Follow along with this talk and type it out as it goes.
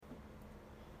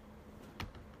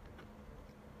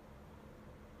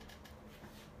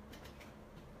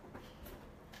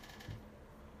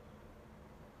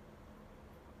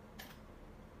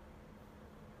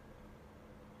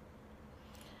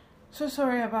So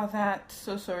sorry about that.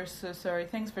 So sorry.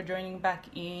 Thanks for joining back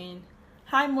in.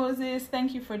 Hi Moses,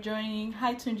 thank you for joining.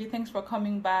 Hi Tunji, thanks for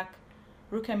coming back.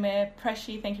 Rukeme,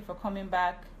 Preshi, thank you for coming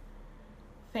back.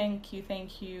 Thank you.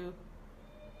 Thank you,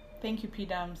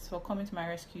 P-Dams, for coming to my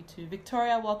rescue too.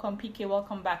 Victoria, welcome. PK,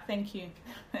 welcome back. Thank you.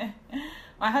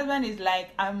 My husband is like,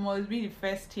 I must be the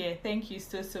first here. Thank you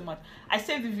so much. I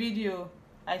saved the video.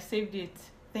 I saved it.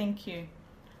 Thank you.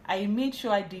 I made sure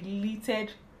I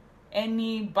deleted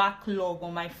any backlog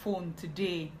on my phone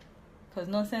today, because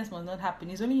nonsense must not happen.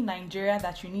 It's only in Nigeria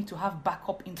that you need to have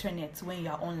backup internet when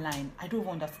you're online. I don't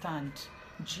understand.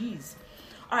 Jeez.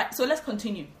 All right, so let's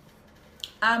continue.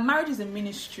 Marriage is a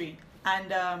ministry,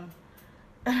 and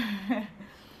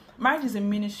marriage is a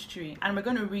ministry, and we're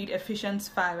going to read Ephesians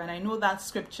 5. And I know that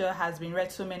scripture has been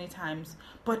read so many times,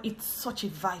 but it's such a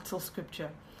vital scripture.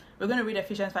 We're going to read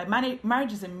Ephesians 5.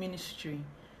 Marriage is a ministry.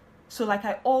 So like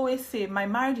I always say, my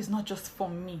marriage is not just for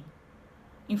me.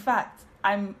 In fact,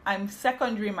 I'm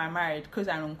secondary in my marriage, because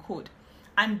I'm on code.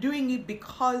 I'm doing it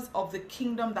because of the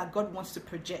kingdom that God wants to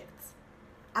project.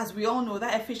 As we all know,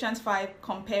 that Ephesians 5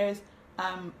 compares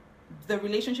the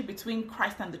relationship between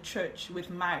Christ and the church with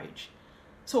marriage.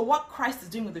 So what Christ is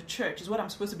doing with the church is what I'm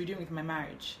supposed to be doing with my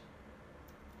marriage.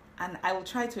 And I will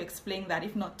try to explain that,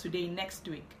 if not today, next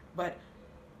week. But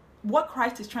what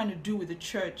Christ is trying to do with the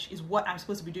church is what I'm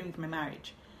supposed to be doing with my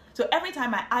marriage. So every time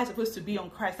my eyes are supposed to be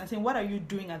on Christ and saying, what are you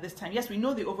doing at this time? Yes, we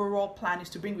know the overall plan is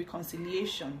to bring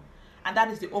reconciliation. And that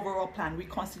is the overall plan,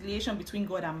 reconciliation between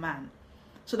God and man.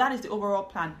 So that is the overall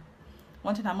plan.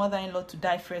 Wanting her mother-in-law to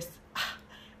die first.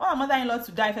 Want her mother-in-law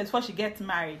to die first before she gets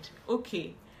married.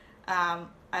 Okay. I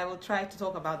will try to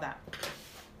talk about that.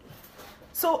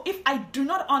 So if I do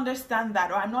not understand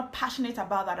that, or I'm not passionate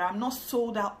about that, or I'm not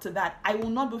sold out to that, I will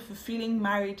not be fulfilling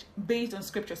marriage based on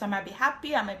scripture. So I might be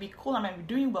happy, I might be cool, I might be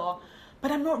doing well,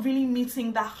 but I'm not really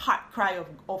meeting that heart cry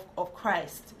of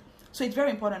Christ. So it's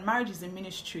very important. Marriage is a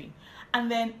ministry.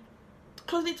 And then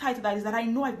closely tied to that is that I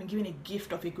know I've been given a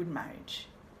gift of a good marriage.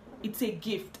 It's a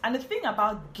gift. And the thing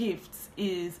about gifts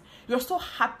is you're so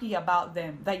happy about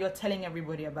them that you're telling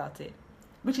everybody about it,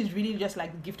 which is really just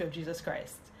like the gift of Jesus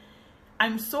Christ.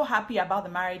 I'm so happy about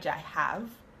the marriage I have.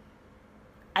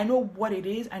 I know what it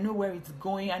is. I know where it's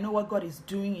going. I know what God is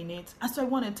doing in it. And so I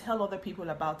want to tell other people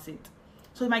about it.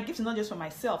 So my gift is not just for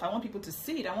myself. I want people to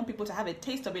see it. I want people to have a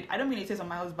taste of it. I don't mean a taste of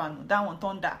my husband. That one,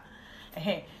 thunder.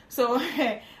 So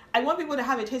I want people to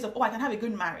have a taste of, I can have a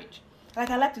good marriage.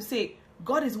 Like I like to say,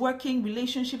 God is working,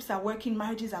 relationships are working,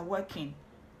 marriages are working.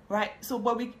 Right? So,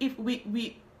 but we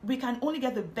can only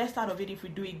get the best out of it if we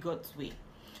do it God's way.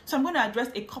 So I'm going to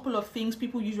address a couple of things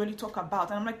people usually talk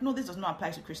about. And I'm like, no, this does not apply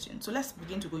to Christians. So let's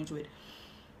begin to go into it.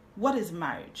 What is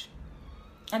marriage?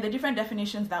 And the different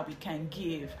definitions that we can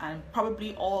give. And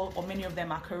probably all or many of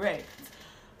them are correct.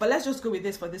 But let's just go with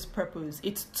this for this purpose.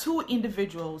 It's two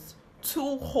individuals.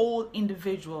 Two whole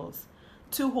individuals.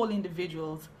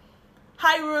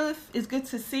 Hi, Ruth. It's good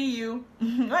to see you.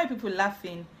 Why are people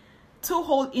laughing? Two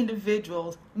whole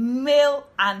individuals. Male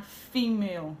and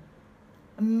female.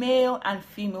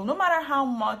 No matter how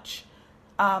much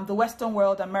the Western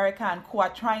world, America and co are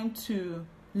trying to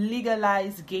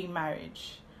legalize gay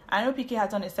marriage. I know PK has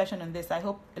done a session on this. I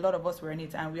hope a lot of us were in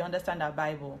it and we understand our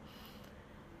Bible.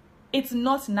 It's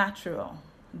not natural.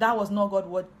 That's not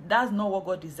what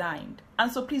God designed.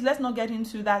 And so please, let's not get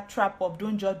into that trap of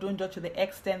don't judge to the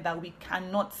extent that we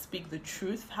cannot speak the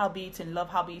truth, howbeit in love,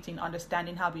 howbeit in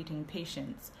understanding, howbeit in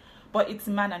patience. But it's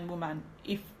man and woman.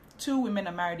 If two women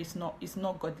are married, it's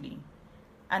not godly.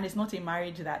 And it's not a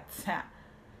marriage that,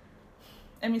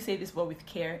 let me say this word with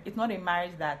care, it's not a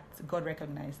marriage that God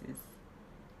recognizes.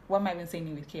 What am I even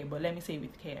saying with care? But let me say it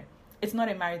with care. It's not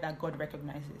a marriage that God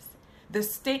recognizes. The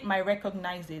state might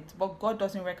recognize it, but God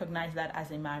doesn't recognize that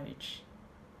as a marriage.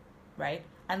 Right?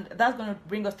 And that's going to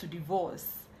bring us to divorce.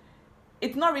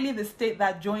 It's not really the state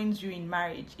that joins you in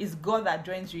marriage. It's God that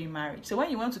joins you in marriage. So when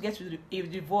you want to get to a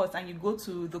divorce and you go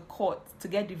to the court to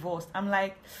get divorced, I'm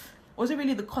like, was it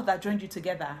really the court that joined you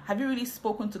together? Have you really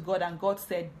spoken to God and God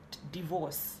said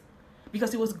divorce?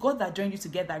 Because it was God that joined you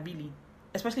together, really.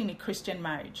 Especially in a Christian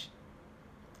marriage.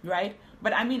 Right?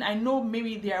 But I mean, I know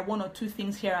maybe there are one or two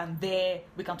things here and there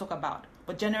we can talk about.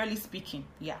 But generally speaking,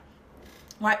 yeah.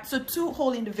 Right? So two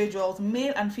whole individuals,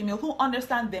 male and female, who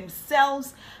understand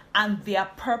themselves and their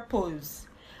purpose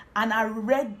and are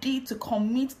ready to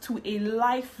commit to a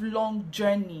lifelong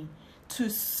journey to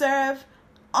serve,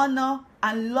 honor,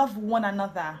 and love one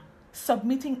another,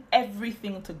 submitting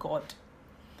everything to God.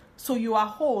 So you are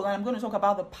whole, and I'm going to talk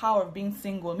about the power of being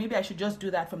single. Maybe I should just do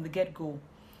that from the get-go.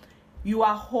 You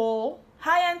are whole.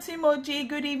 Hi, Auntie Moji.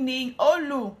 Good evening.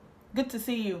 Olu. Good to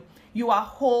see you. You are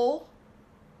whole.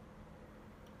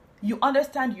 you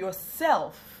understand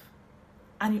yourself,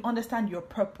 and you understand your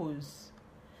purpose.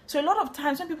 So a lot of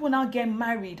times when people now get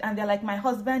married and they're like, my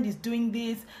husband is doing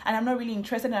this and I'm not really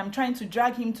interested and I'm trying to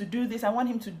drag him to do this. I want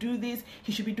him to do this.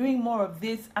 He should be doing more of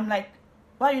this. I'm like,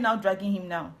 why are you now dragging him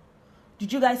now?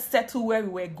 Did you guys settle where we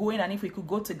were going and if we could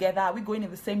go together? Are we going in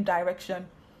the same direction?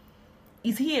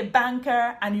 Is he a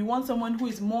banker and you want someone who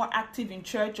is more active in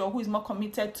church or who is more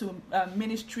committed to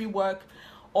ministry work?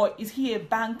 Or is he a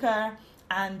banker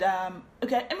and,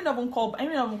 okay, let me not even call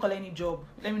any job.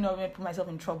 Let me not even put myself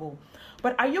in trouble.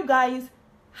 But are you guys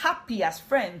happy as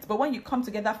friends? But when you come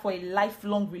together for a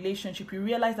lifelong relationship, you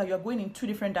realize that you're going in two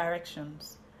different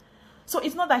directions. So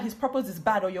it's not that his purpose is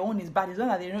bad or your own is bad. It's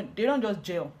not that they don't just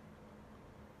gel.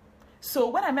 So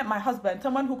when I met my husband,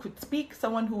 someone who could speak,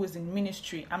 someone who was in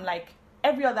ministry, I'm like,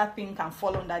 every other thing can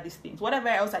fall under these things. Whatever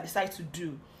else I decide to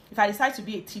do, if I decide to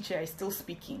be a teacher, it's still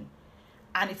speaking.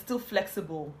 And it's still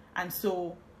flexible. And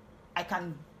so I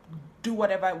can do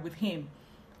whatever with him.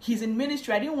 He's in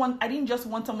ministry. I didn't just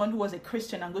want someone who was a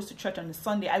Christian and goes to church on a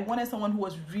Sunday. I wanted someone who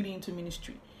was really into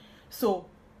ministry. So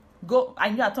I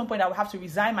knew at some point I would have to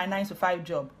resign my 9-to-5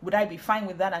 job. Would I be fine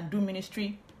with that and do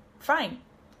ministry? Fine.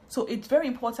 So it's very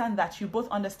important that you both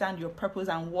understand your purpose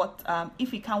and what,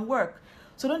 if it can work.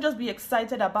 So don't just be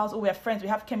excited about, oh, we're friends, we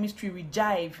have chemistry, we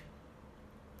jive.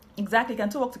 Exactly, can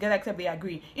two work together except they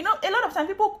agree. You know, a lot of times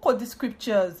people quote the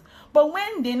scriptures, but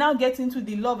when they now get into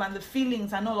the love and the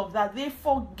feelings and all of that, they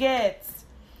forget.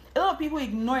 A lot of people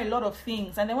ignore a lot of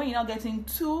things, and then when you now get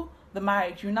into the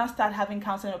marriage, you now start having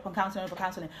counseling upon counseling upon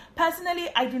counseling. Personally,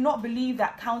 I do not believe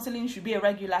that counseling should be a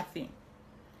regular thing.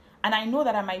 And I know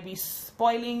that I might be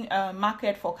spoiling a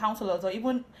market for counselors, or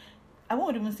even, I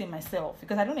won't even say myself,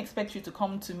 because I don't expect you to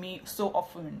come to me so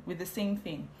often with the same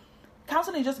thing.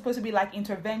 Counseling is just supposed to be like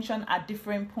intervention at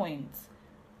different points.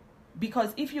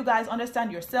 Because if you guys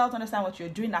understand yourselves, understand what you're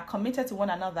doing, are committed to one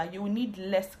another, you will need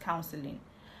less counseling.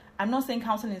 I'm not saying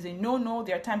counseling is a no.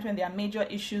 There are times when there are major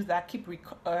issues that keep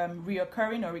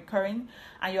reoccurring or recurring,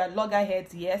 and you are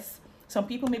loggerheads, yes. Some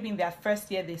people maybe in their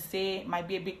first year, they say might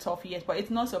be a bit tough, yes, but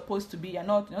it's not supposed to be. You're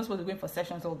not supposed to go in for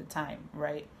sessions all the time,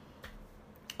 right?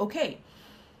 Okay,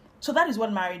 so that is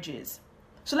what marriage is.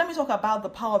 So let me talk about the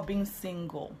power of being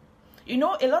single. You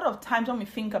know, a lot of times when we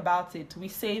think about it, we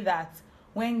say that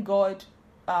when God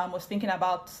was thinking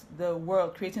about the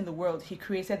world, creating the world, he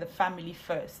created the family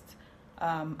first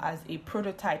as a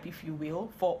prototype, if you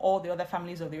will, for all the other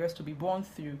families of the earth to be born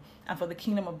through and for the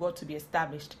kingdom of God to be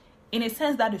established. In a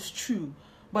sense, that is true.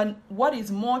 But what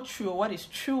is more true, what is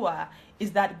truer,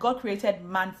 is that God created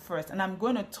man first. And I'm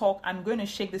going to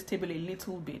shake this table a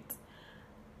little bit.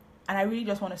 And I really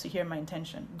just want us to hear my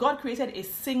intention. God created a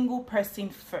single person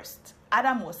first.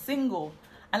 Adam was single.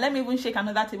 And let me even shake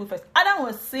another table first. Adam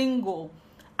was single.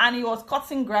 And he was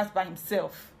cutting grass by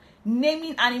himself.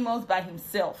 Naming animals by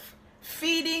himself.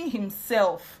 Feeding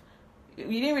himself.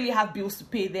 He didn't really have bills to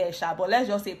pay there, but let's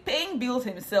just say paying bills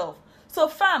himself. So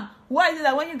fam, why is it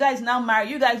that when you guys now marry,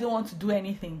 you guys don't want to do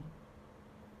anything?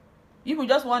 You would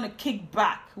just want to kick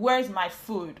back. Where's my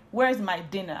food? Where's my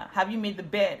dinner? Have you made the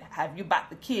bed? Have you bathed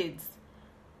the kids?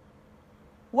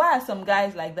 Why are some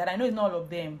guys like that? I know it's not all of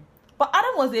them. But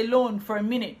Adam was alone for a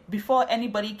minute before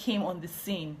anybody came on the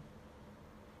scene.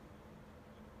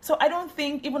 So I don't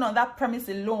think even on that premise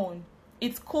alone,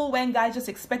 it's cool when guys just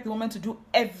expect the woman to do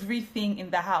everything in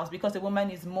the house because the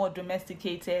woman is more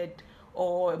domesticated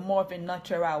or more of a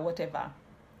nurturer or whatever.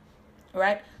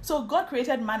 Right? So God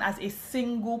created man as a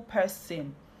single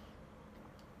person.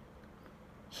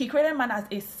 He created man as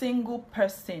a single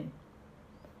person.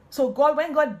 So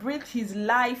when God breathed his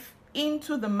life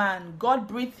into the man, God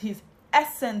breathed his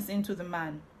essence into the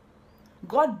man.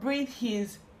 God breathed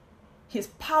his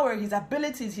power, his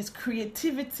abilities, his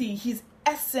creativity, his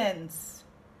essence.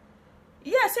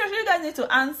 Yeah, seriously, you guys need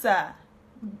to answer.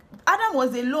 Adam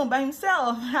was alone by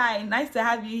himself. Hi, nice to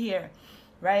have you here.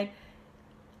 Right?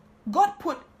 God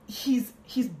put his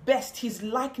best, his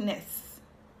likeness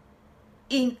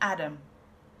in Adam.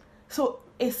 So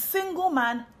a single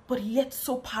man, but yet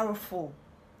so powerful.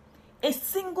 A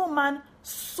single man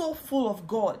so full of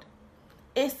God.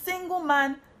 A single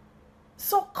man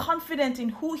so confident in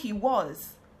who he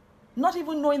was. Not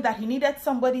even knowing that he needed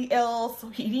somebody else.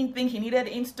 He didn't think he needed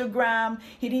Instagram.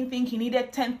 He didn't think he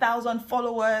needed 10,000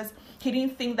 followers. He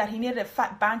didn't think that he needed a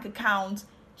fat bank account.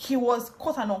 He was,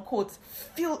 quote and unquote,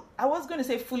 filled, I was going to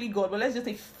say fully God, but let's just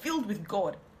say filled with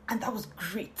God. And that was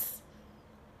great.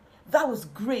 That was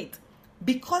great.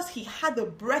 Because he had the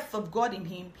breath of God in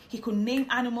him, he could name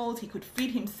animals, he could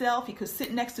feed himself, he could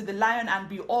sit next to the lion and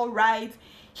be all right.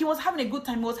 He was having a good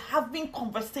time. He was having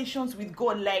conversations with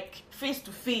God, like face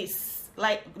to face.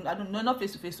 like, I don't know, not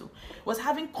face to face, was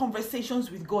having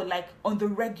conversations with God, like on the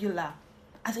regular,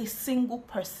 as a single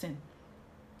person.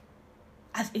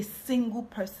 As a single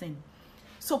person.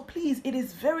 So please, it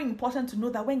is very important to know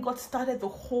that when God started the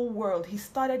whole world, he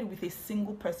started it with a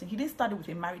single person. He didn't start it with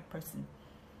a married person.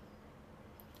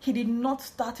 He did not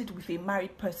start it with a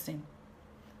married person.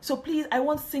 So please, I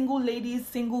want single ladies,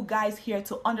 single guys here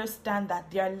to understand that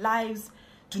their lives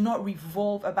do not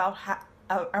revolve about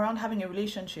around having a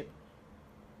relationship.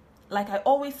 Like I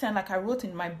always say, like I wrote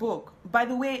in my book. By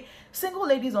the way, single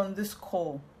ladies on this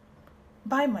call,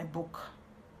 buy my book.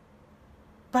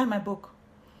 Buy my book.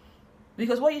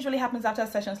 Because what usually happens after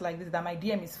sessions like this is that my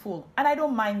DM is full. And I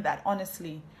don't mind that,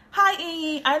 honestly. Hi,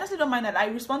 Amy. I honestly don't mind that. I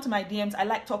respond to my DMs. I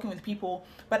like talking with people.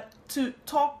 But to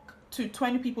talk to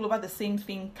 20 people about the same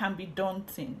thing can be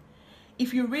daunting.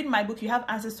 If you read my book, you have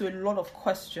answers to a lot of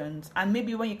questions. And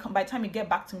maybe when you come, by the time you get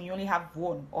back to me, you only have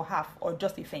one or half or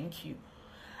just a thank you.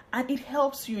 And it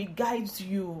helps you. It guides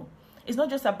you. It's not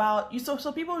just about you.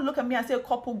 So people look at me and say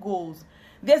couple goals.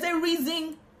 There's a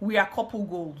reason we are couple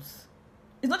goals.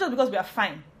 It's not just because we are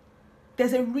fine.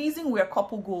 There's a reason we are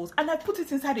couple goals. And I put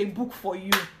it inside a book for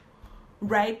you.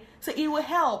 Right? So it will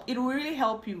help. It will really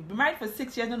help you. Been married for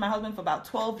 6 years, known my husband for about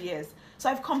 12 years. So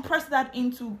I've compressed that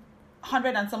into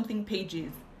 100 and something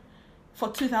pages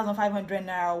for 2,500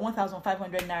 naira,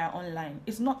 1,500 naira online.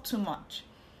 It's not too much.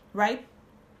 Right?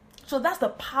 So that's the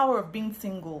power of being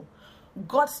single.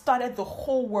 God started the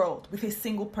whole world with a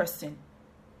single person.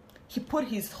 He put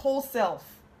his whole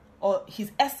self or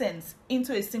his essence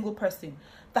into a single person.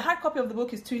 The hard copy of the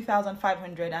book is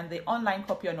 2,500 and the online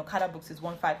copy on Okada Books is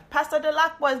 1,500. Pastor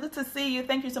Delacqua, it's good to see you.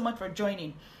 Thank you so much for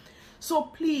joining. So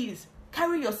please,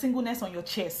 carry your singleness on your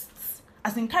chests.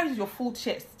 As in, carry your full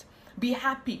chest. Be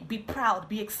happy, be proud,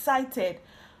 be excited,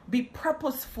 be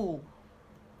purposeful.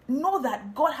 Know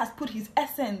that God has put his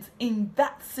essence in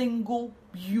that single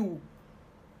you.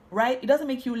 Right? It doesn't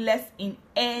make you less in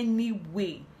any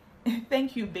way.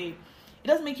 Thank you, babe. It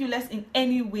doesn't make you less in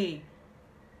any way.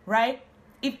 Right?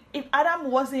 If Adam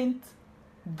wasn't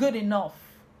good enough,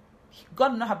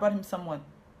 God would not have brought him someone.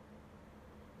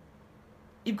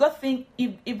 If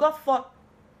God thought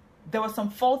there was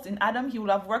some faults in Adam, he would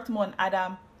have worked more on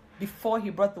Adam before he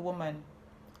brought the woman.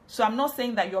 So I'm not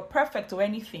saying that you're perfect or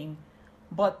anything,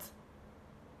 but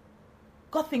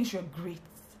God thinks you're great.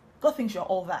 God thinks you're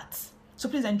all that. So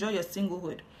please enjoy your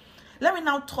singlehood. Let me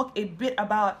now talk a bit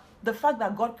about the fact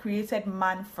that God created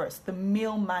man first, the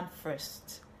male man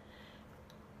first.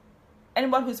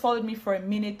 Anyone who's followed me for a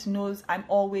minute knows I'm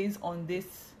always on this.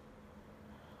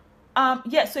 So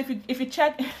if you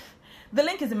check, the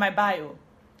link is in my bio.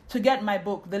 To get my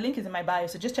book, the link is in my bio.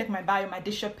 So just check my bio, my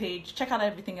Disha page. Check out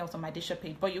everything else on my Disha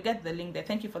page. But you get the link there.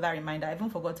 Thank you for that reminder. I've even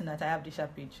forgotten that I have Disha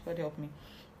page. God help me.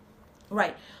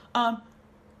 Right.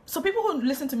 So people who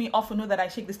listen to me often know that I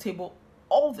shake this table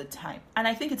all the time. And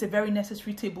I think it's a very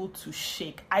necessary table to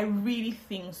shake. I really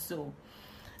think so.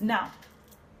 Now,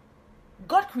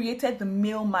 God created the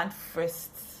male man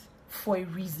first for a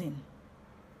reason.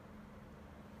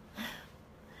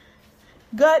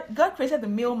 God created the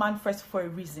male man first for a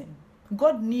reason.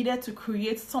 God needed to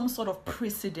create some sort of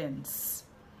precedence.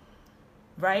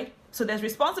 Right? So there's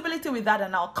responsibility with that,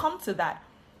 and I'll come to that.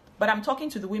 But I'm talking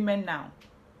to the women now.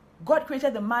 God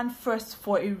created the man first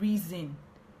for a reason.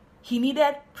 He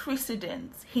needed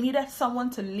precedence. He needed someone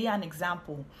to lay an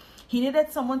example. He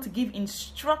needed someone to give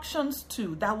instructions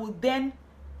to that would then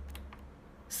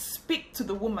speak to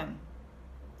the woman.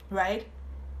 Right?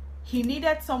 He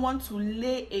needed someone to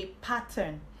lay a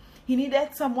pattern. He needed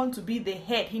someone to be the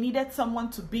head. He needed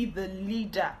someone to be the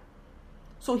leader.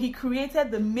 So he created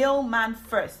the male man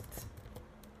first.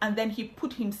 And then he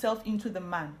put himself into the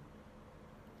man.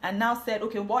 And now said,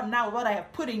 okay, what I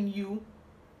have put in you,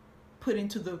 put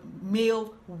into the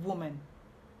male woman.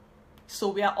 So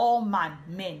we are all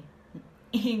men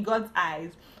in God's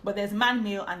eyes. But there's man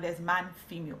male and there's man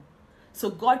female. So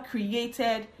God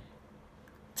created...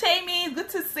 Tammy, it's good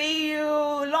to see you.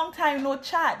 Long time no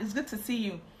chat. It's good to see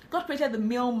you. God created the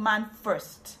male man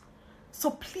first.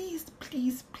 So please,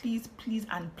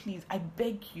 I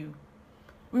beg you.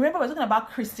 Remember, we're talking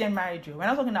about Christian marriage. We're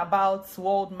not talking about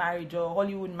world marriage or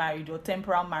Hollywood marriage or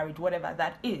temporal marriage, whatever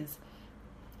that is.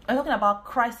 We're talking about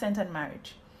Christ-centered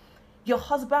marriage. Your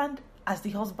husband, as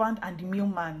the husband and the male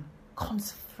man,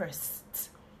 comes first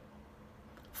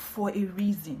for a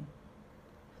reason.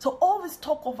 So all this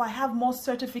talk of I have more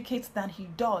certificates than he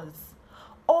does.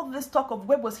 All this talk of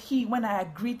where was he when I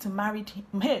agreed to marry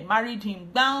him? Married him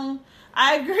down.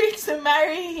 I agreed to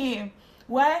marry him.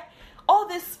 Why? All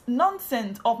this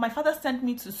nonsense of my father sent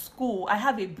me to school. I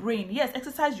have a brain. Yes,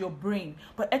 exercise your brain,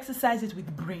 but exercise it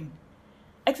with brain.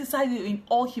 Exercise it in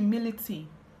all humility.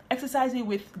 Exercise it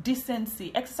with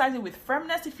decency. Exercise it with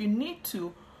firmness if you need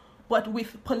to, but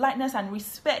with politeness and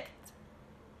respect.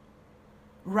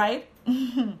 Right?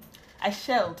 I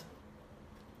shelled.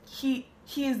 He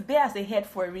is there as a head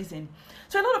for a reason.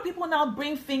 So a lot of people now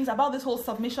bring things about this whole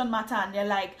submission matter, and they're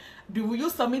like, will you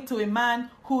submit to a man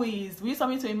who is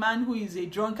a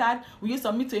drunkard? Will you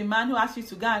submit to a man who asks you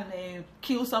to go and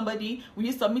kill somebody? Will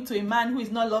you submit to a man who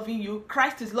is not loving you?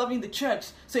 Christ is loving the church,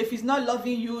 so if he's not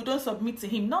loving you, don't submit to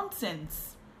him.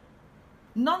 Nonsense.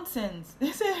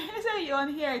 They say you're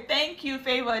on here. Thank you,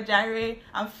 favor Jare.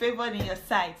 I'm favored in your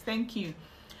sight. Thank you.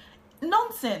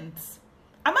 Nonsense.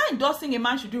 Am I endorsing a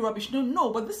man should do rubbish?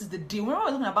 No, but this is the deal. When we're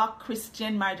talking about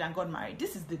Christian marriage and God marriage,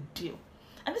 this is the deal.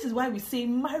 And this is why we say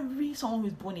marry someone who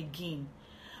is born again.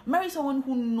 Marry someone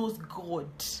who knows God.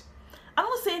 I'm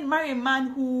not saying marry a man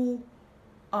who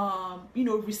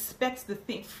respects the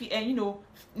thing,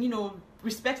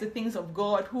 respects the things of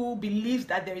God, who believes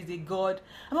that there is a God.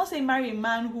 I'm not saying marry a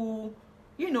man who,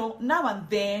 now and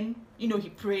then, he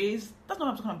prays. That's not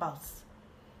what I'm talking about.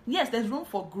 Yes, there's room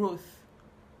for growth.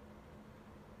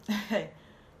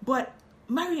 But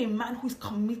marry a man who is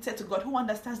committed to God, who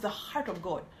understands the heart of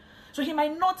God. So he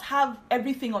might not have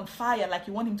everything on fire like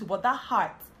you want him to, but that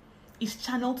heart is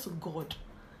channeled to God.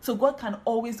 So God can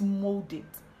always mold it.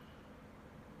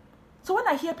 So when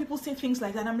I hear people say things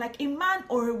like that, I'm like, a man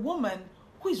or a woman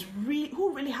who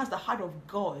really has the heart of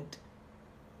God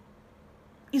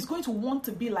is going to want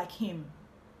to be like him.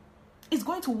 Is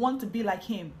going to want to be like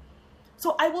him.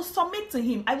 So I will submit to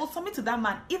him. I will submit to that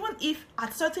man, even if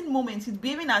at certain moments he's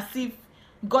behaving as if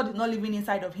God is not living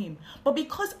inside of him. But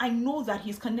because I know that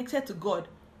he's connected to God,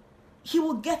 he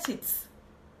will get it.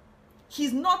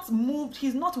 He's not moved.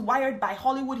 He's not wired by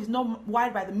Hollywood. He's not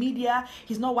wired by the media.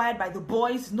 He's not wired by the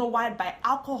boys. He's not wired by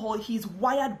alcohol. He's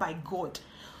wired by God.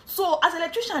 So as an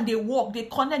electrician, they work, they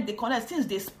connect. Since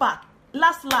they spark,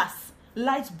 last,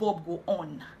 light bulb go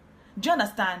on. Do you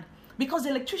understand? Because the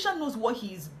electrician knows what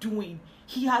he is doing.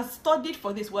 He has studied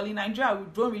for this. Well, in Nigeria, we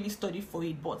don't really study for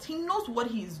it, but he knows what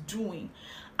he is doing.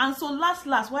 And so last,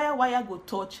 wire go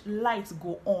touch, lights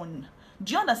go on.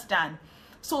 Do you understand?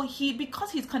 So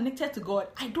because he's connected to God,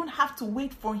 I don't have to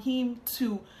wait for him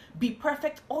to be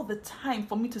perfect all the time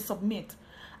for me to submit.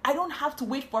 I don't have to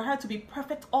wait for her to be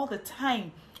perfect all the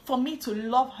time for me to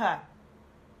love her.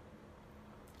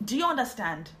 Do you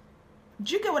understand?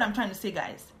 Do you get what I'm trying to say,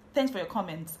 guys? Thanks for your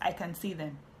comments. I can see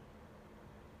them.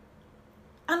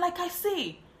 And like I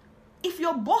say, if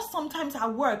your boss sometimes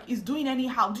at work is doing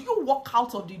anyhow, do you walk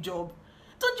out of the job?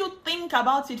 Don't you think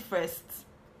about it first?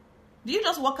 Do you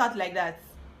just walk out like that?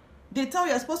 They tell you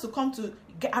you're supposed to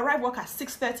arrive work at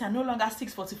 6:30 and no longer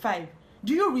 6:45.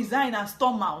 Do you resign and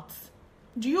storm out?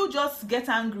 Do you just get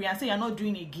angry and say you're not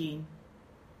doing again?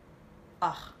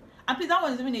 And please, that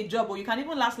one is even a job, or you can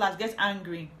even last get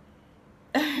angry.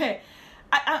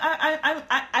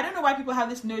 I don't know why people have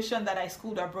this notion that I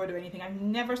schooled abroad or anything. I've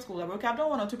never schooled abroad. Okay, I've done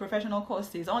 1 or 2 professional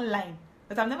courses online,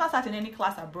 but I've never sat in any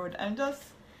class abroad.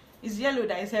 It's Yellow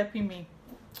that is helping me.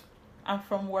 I'm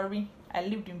from Warri. I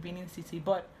lived in Benin City,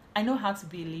 but I know how to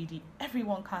be a lady.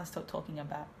 Everyone can't stop talking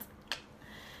about.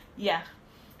 Yeah,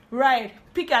 right.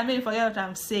 Pick and maybe forget what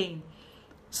I'm saying.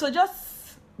 So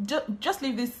just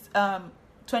leave this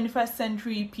 21st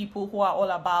century people who are all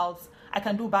about I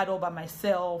can do bad all by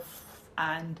myself,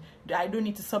 and I don't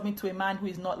need to submit to a man who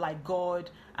is not like God,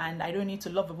 and I don't need to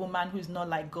love a woman who is not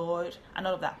like God, and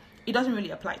all of that. It doesn't really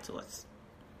apply to us.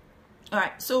 All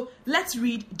right, so let's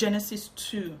read Genesis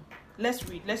 2. Let's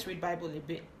read Bible a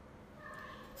bit.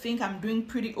 Think I'm doing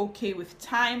pretty okay with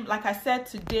time. Like I said,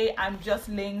 today I'm just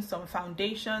laying some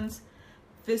foundations.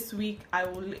 Next week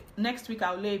I'll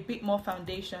lay a bit more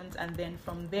foundations, and then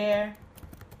from there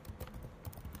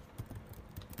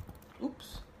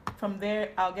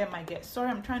I'll get my guest. Sorry,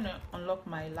 I'm trying to unlock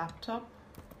my laptop.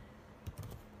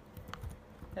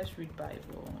 Let's read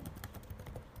Bible.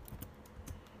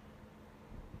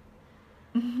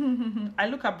 I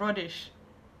look abroadish.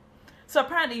 So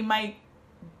apparently my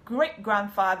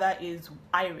great-grandfather is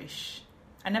Irish.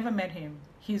 I never met him.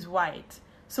 He's white.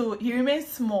 So he remains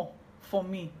small for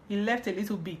me. He left a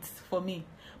little bit for me.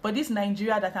 But this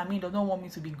Nigeria that I'm in does not want me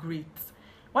to be great.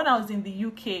 When I was in the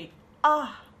UK,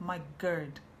 my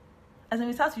God. As in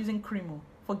we start using cream,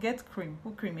 forget cream.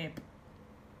 Who cream it?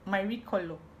 My red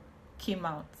color came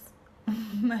out.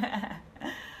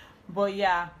 But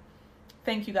yeah,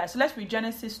 thank you guys. So let's read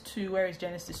Genesis 2. Where is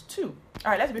Genesis 2?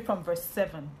 All right, let's read from verse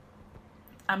 7.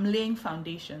 I'm laying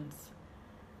foundations.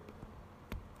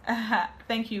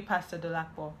 Thank you, Pastor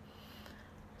Dolapo.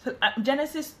 So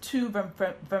Genesis 2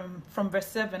 from verse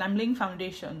 7, I'm laying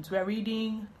foundations. We're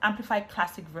reading Amplified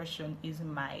Classic Version is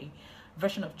my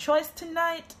version of choice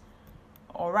tonight.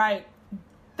 All right.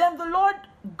 Then the Lord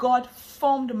God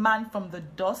formed man from the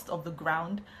dust of the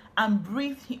ground and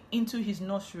breathed into his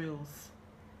nostrils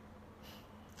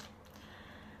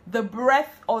the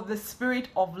breath or the spirit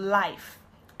of life,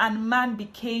 and man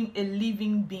became a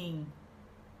living being.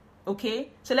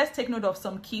 Okay, so let's take note of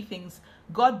some key things.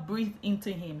 God breathed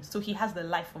into him, so he has the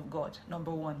life of God,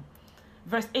 number 1.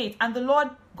 Verse 8, and the Lord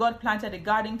God planted a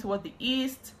garden toward the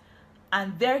east,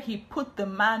 and there he put the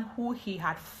man who he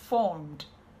had framed,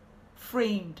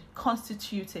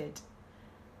 constituted.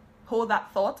 Hold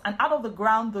that thought. And out of the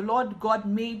ground the Lord God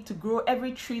made to grow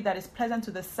every tree that is pleasant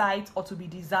to the sight or to be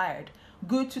desired,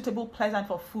 good, suitable, pleasant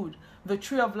for food. The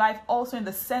tree of life also in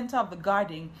the center of the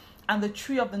garden, and the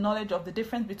tree of the knowledge of the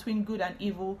difference between good and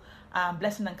evil,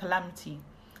 blessing and calamity.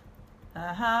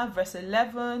 Verse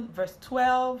 11, verse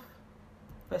 12,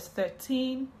 verse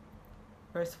 13,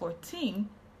 verse 14,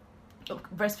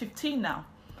 verse 15 now.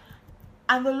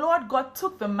 And the Lord God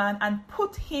took the man and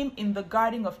put him in the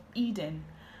garden of Eden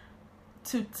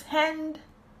to tend,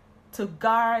 to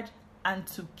guard, and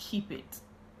to keep it.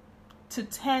 To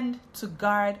tend, to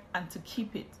guard, and to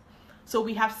keep it. So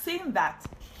we have seen that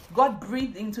God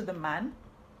breathed into the man.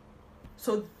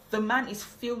 So the man is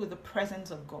filled with the presence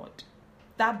of God.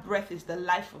 That breath is the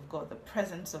life of God, the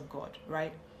presence of God,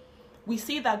 right? We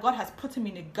see that God has put him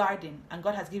in a garden and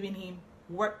God has given him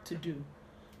work to do.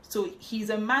 So he's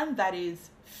a man that is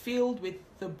filled with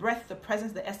the breath, the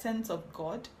presence, the essence of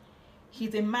God.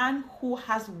 He's a man who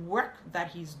has work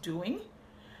that he's doing.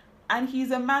 And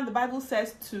he's a man, the Bible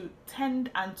says, to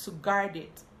tend and to guard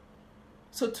it.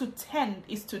 So to tend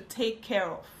is to take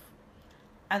care of.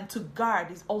 And to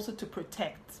guard is also to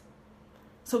protect.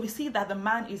 So we see that the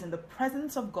man is in the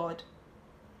presence of God.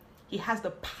 He has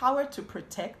the power to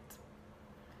protect.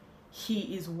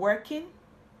 He is working.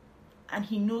 And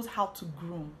he knows how to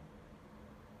groom.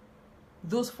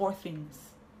 Those 4 things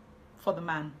for the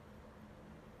man.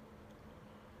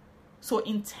 So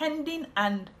intending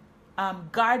and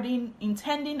guarding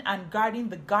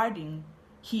the garden,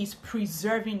 he's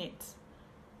preserving it.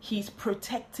 He's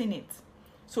protecting it.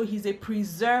 So he's a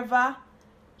preserver,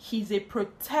 he's a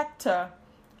protector,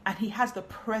 and he has the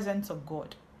presence of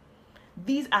God.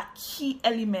 These are key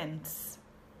elements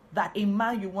that a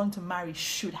man you want to marry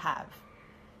should have.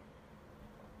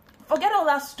 Forget all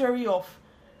that story of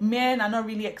men are not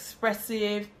really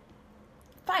expressive.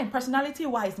 Fine,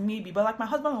 personality-wise maybe, but like my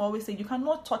husband will always say, you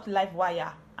cannot touch live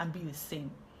wire and be the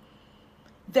same.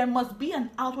 There must be an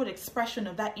outward expression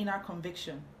of that inner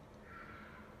conviction.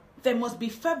 There must be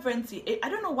fervency. I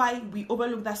don't know why we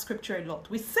overlook that scripture a lot.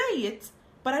 We say it,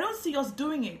 but I don't see us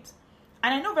doing it.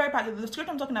 And I know very partly the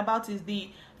scripture I'm talking about is the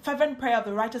fervent prayer of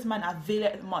the righteous man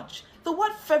availeth much. The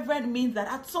word fervent means that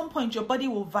at some point your body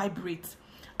will vibrate.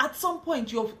 At some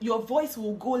point your voice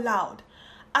will go loud.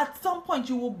 At some point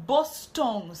you will burst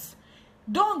tongues.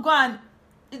 Don't go and...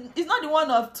 It's not the one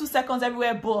of 2 seconds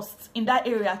everywhere bursts in that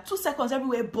area. 2 seconds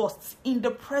everywhere bursts in the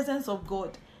presence of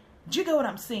God. Do you get what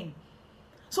I'm saying?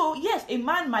 So yes, a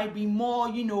man might be more,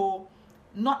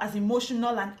 not as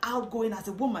emotional and outgoing as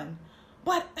a woman.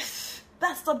 But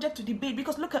that's subject to debate,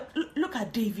 because look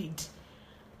at David.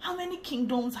 How many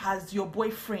kingdoms has your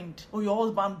boyfriend or your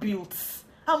husband built?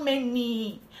 How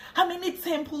many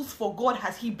temples for God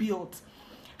has he built?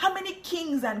 How many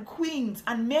kings and queens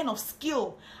and men of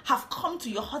skill have come to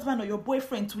your husband or your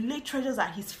boyfriend to lay treasures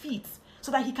at his feet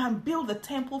so that he can build the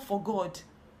temple for God?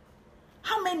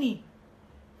 How many?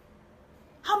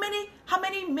 How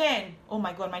many men? Oh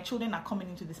my God, my children are coming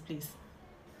into this place.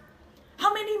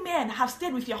 How many men have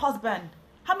stayed with your husband?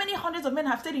 How many hundreds of men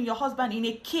have stayed in your husband in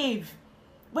a cave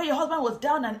where your husband was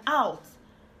down and out?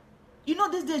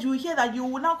 These days you will hear that you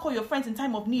will now call your friends in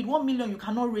time of need. 1 million you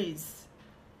cannot raise.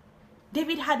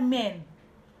 David had men.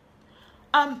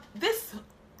 I'm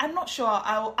not sure.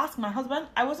 I'll ask my husband.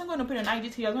 I wasn't going to put it on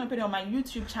IGTV. I was going to put it on my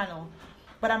YouTube channel.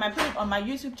 But I might put it on my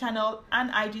YouTube channel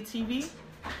and IGTV.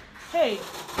 Hey,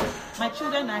 my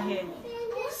children are here.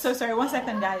 So sorry, 1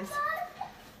 second, guys.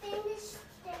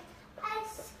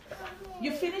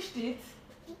 You finished it?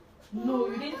 No,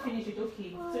 you didn't finish it.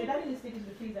 Okay. So your daddy is taking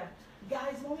the freezer.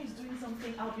 Guys, mommy is doing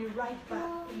something. I'll be right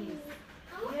back, please.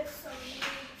 Yes,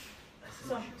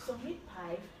 some meat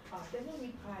pie. There's no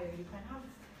meat pie. You can have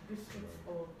biscuits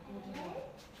or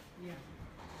yeah.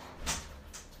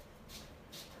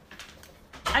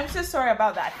 I'm so sorry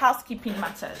about that. Housekeeping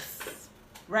matters,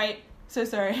 right? So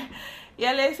sorry.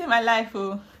 Yeah, let's say my life.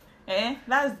 Oh,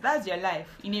 that's your life.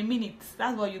 In a minute,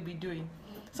 that's what you'll be doing.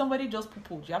 Somebody just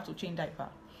poo-pooed. You have to change diaper.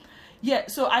 Yeah,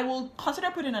 so I will consider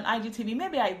putting on IGTV.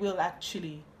 Maybe I will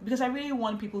actually, because I really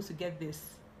want people to get this.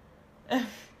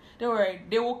 Don't worry,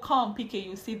 they will come. PK,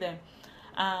 you'll see them.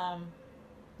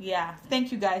 Yeah,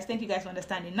 thank you guys for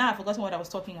understanding. Now I forgot what I was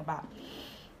talking about.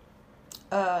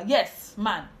 Yes,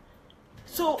 man.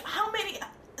 So how many?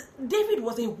 David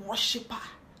was a worshipper.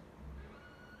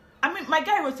 I mean, my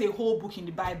guy wrote a whole book in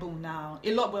the Bible now.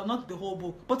 A lot, well, not the whole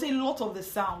book, but a lot of the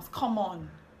Psalms. Come on,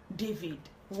 David,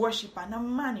 worshipper. Now,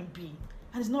 man in B,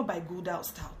 and it's not by good out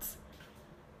stout.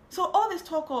 So all this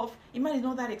talk of a man is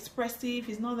not that expressive,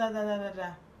 he's not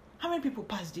that. How many people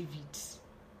pass David?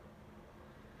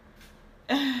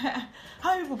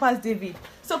 How many people pass David?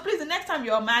 So please, the next time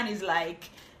your man is like,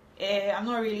 I'm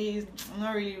not really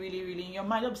in your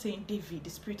mind, I'm saying David, the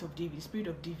spirit of David,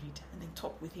 and then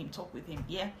talk with him,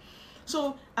 yeah.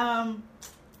 So I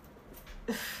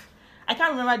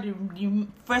can't remember the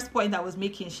first point I was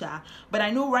making, Sha, but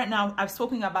I know right now I've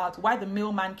spoken about why the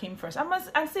male man came first.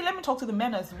 I say, let me talk to the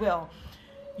men as well.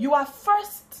 You are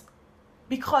first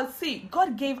because, see,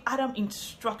 God gave Adam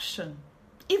instruction.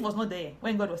 Eve was not there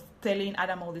when God was telling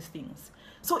Adam all these things.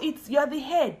 So you are the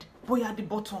head, but you are the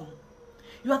bottom.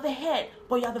 You are the head,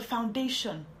 but you are the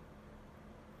foundation.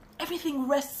 Everything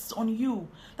rests on you.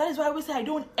 That is why I always say I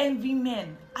don't envy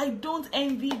men. I don't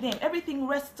envy them. Everything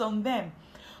rests on them.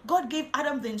 God gave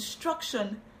Adam the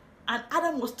instruction, and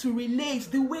Adam was to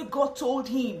relate the way God told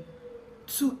him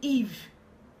to Eve.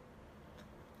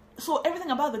 So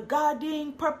everything about the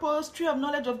garden, purpose, tree of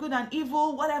knowledge of good and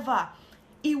evil, whatever,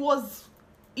 it was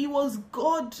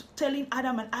God telling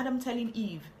Adam and Adam telling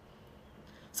Eve.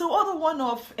 So all the one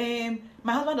of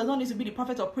my husband does not need to be the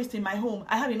prophet or priest in my home.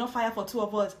 I have enough fire for two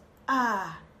of us.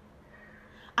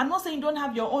 I'm not saying don't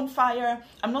have your own fire.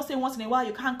 I'm not saying once in a while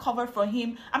you can't cover for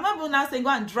him. I'm not even now saying go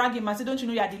and drag him and say, don't you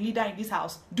know you are the leader in this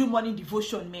house? Do morning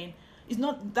devotion, man. It's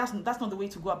not that's not the way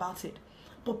to go about it.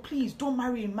 But please don't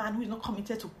marry a man who is not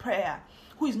committed to prayer,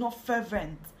 who is not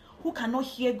fervent, who cannot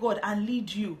hear God and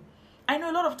lead you. I know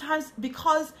a lot of times,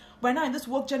 because we're now in this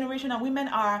woke generation and women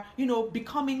are,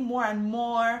 becoming more and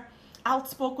more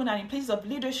outspoken and in places of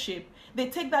leadership, they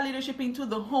take that leadership into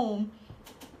the home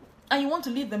and you want to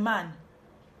lead the man.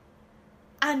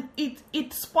 And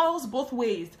it spoils both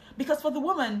ways. Because for the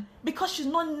woman, because she's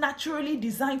not naturally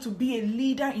designed to be a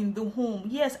leader in the home.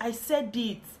 Yes, I said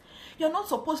it. You're not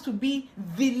supposed to be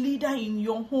the leader in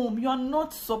your home. You're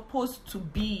not supposed to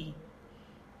be.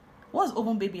 What's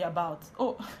Oven Baby about?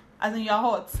 Oh, as in you're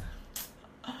hot.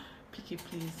 PK,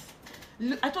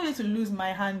 please. I told you to lose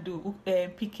my handle.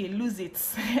 PK, lose it.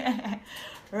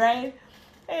 Right?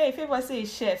 Hey, Favor say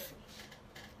chef.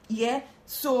 Yeah,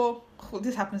 so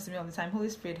this happens to me all the time. Holy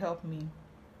Spirit, help me.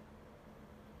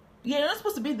 Yeah, you're not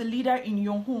supposed to be the leader in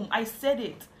your home. I said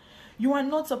it. You are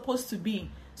not supposed to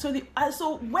be. So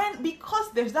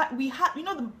because there's that, we have,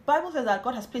 the Bible says that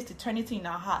God has placed eternity in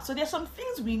our heart. So there's some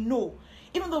things we know,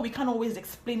 even though we can't always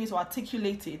explain it or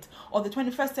articulate it, or the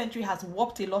 21st century has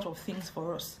warped a lot of things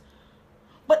for us.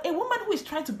 But a woman who is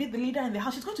trying to be the leader in the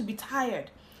house, she's going to be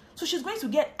tired. So she's going to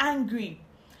get angry.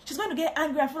 She's going to get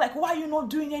angry and feel like, why are you not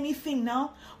doing anything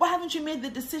now? Why haven't you made the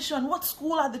decision? What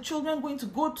school are the children going to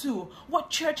go to?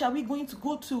 What church are we going to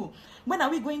go to? When are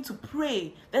we going to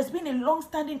pray? There's been a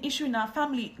long-standing issue in our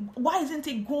family. Why isn't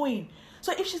it going?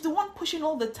 So if she's the one pushing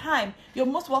all the time, you're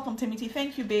most welcome, Timothy.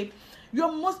 Thank you, babe.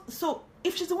 So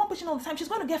if she's the one pushing all the time, she's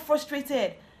going to get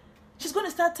frustrated. She's going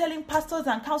to start telling pastors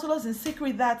and counselors in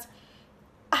secret that,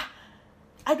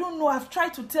 I don't know, I've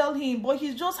tried to tell him, but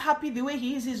he's just happy the way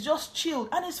he is. He's just chilled.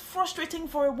 And it's frustrating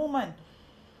for a woman.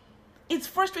 It's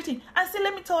frustrating. And see,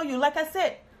 let me tell you, like I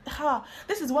said,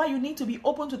 this is why you need to be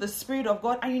open to the Spirit of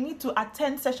God, and you need to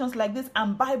attend sessions like this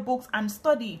and buy books and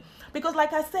study. Because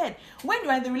like I said, when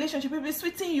you're in the relationship, it will be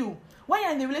sweeting you. When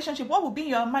you're in the relationship, what will be in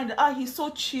your mind? He's so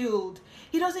chilled.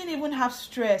 He doesn't even have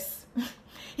stress.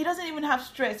 He doesn't even have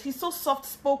stress. He's so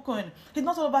soft-spoken. He's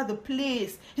not all about the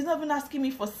place. He's not even asking me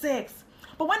for sex.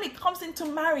 But when it comes into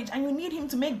marriage and you need him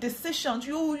to make decisions,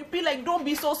 you be like, don't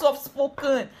be so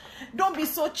soft-spoken. Don't be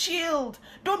so chilled.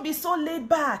 Don't be so laid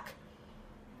back.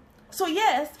 So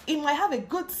yes, it might have a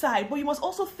good side, but you must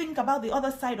also think about the other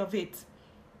side of it.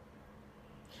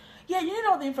 Yeah, you need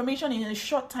all the information in a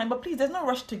short time, but please, there's no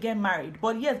rush to get married.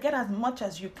 But yes, get as much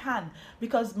as you can,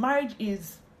 because marriage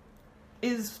is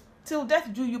till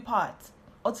death do you part,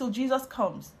 or till Jesus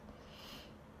comes.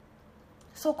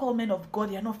 So-called men of God,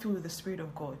 they are not filled with the Spirit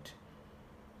of God.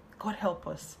 God help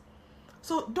us.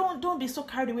 So don't be so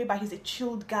carried away by he's a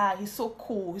chilled guy. He's so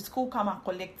cool. He's cool, calm, and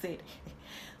collected.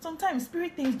 Sometimes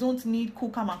spirit things don't need cool,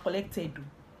 calm, and collected.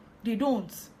 They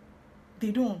don't.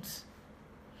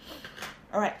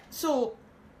 All right. So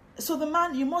So the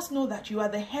man, you must know that you are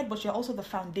the head, but you're also the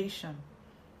foundation.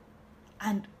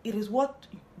 And it is what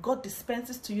God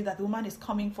dispenses to you that the woman is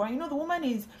coming for. And the woman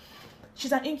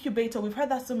she's an incubator. We've heard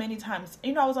that so many times.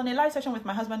 I was on a live session with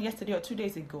my husband yesterday or 2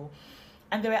 days ago.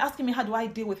 And they were asking me, how do I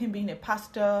deal with him being a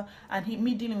pastor and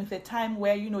me dealing with a time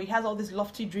where, he has all these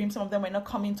lofty dreams. Some of them were not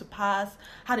coming to pass.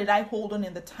 How did I hold on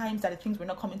in the times that the things were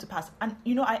not coming to pass? And,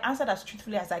 I answered as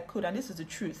truthfully as I could. And this is the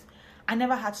truth. I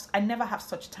never have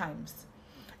such times.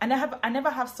 And I never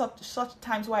have such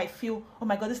times where I feel, oh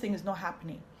my God, this thing is not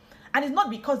happening. And it's not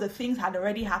because the things had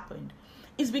already happened.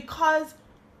 It's because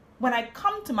when I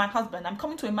come to my husband, I'm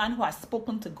coming to a man who has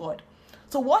spoken to God.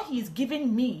 So what he's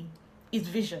giving me is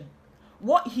vision.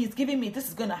 What he's giving me, this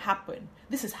is going to happen.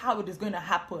 This is how it is going to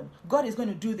happen. God is going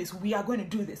to do this. We are going to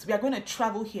do this. We are going to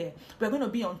travel here. We are going to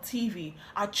be on TV.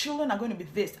 Our children are going to be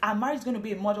this. Our marriage is going to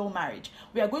be a model marriage.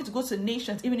 We are going to go to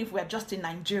nations, even if we are just in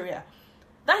Nigeria.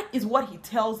 That is what he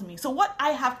tells me. So what I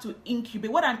have to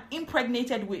incubate, what I'm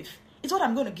impregnated with, is what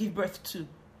I'm going to give birth to.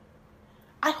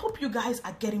 I hope you guys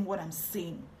are getting what I'm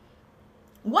saying.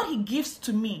 What he gives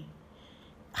to me,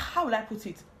 how will I put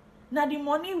it? Now the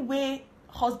money where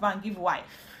husband give wife,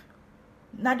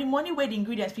 now the money where the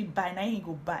ingredients fit buy, now he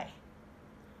go buy.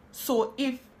 So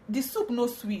if the soup no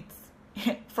sweet,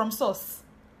 from sauce.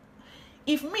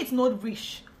 If meat not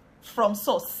rich, from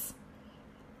sauce.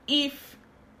 If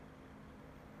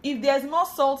there's more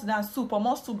salt than soup or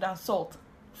more soup than salt,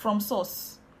 from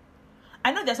sauce.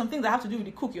 I know there's some things that have to do with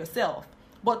the cook yourself,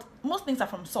 but most things are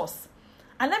from sauce.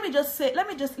 And let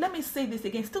me say this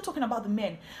again, still talking about the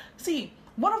men. See,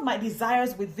 one of my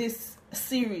desires with this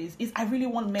series is I really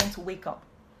want men to wake up.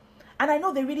 And I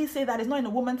know they really say that it's not in a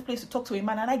woman's place to talk to a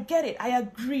man, and I get it. I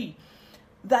agree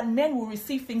that men will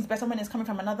receive things better when it's coming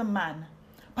from another man.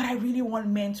 But I really want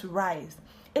men to rise.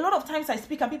 A lot of times I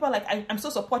speak and people are like, I'm so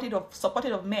supportive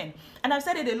of men. And I've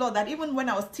said it a lot, that even when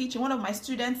I was teaching, one of my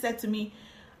students said to me,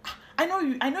 I know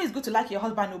it's good to like your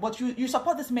husband, but you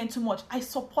support this man too much. I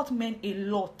support men a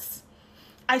lot.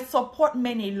 I support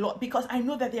men a lot because I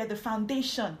know that they are the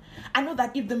foundation. I know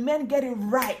that if the men get it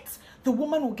right, the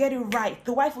woman will get it right,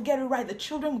 the wife will get it right, the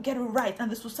children will get it right,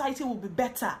 and the society will be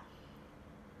better.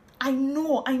 I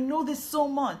know this so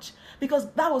much because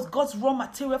that was God's raw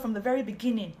material from the very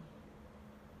beginning.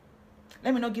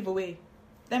 Let me not give away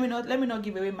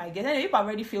my guess. And if I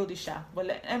already feel this,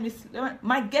 but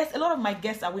my guests, a lot of my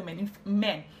guests are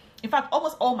men. In fact,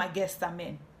 almost all my guests are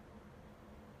men.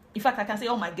 In fact, I can say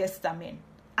all my guests are men.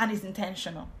 And it's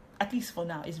intentional. At least for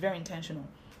now, it's very intentional.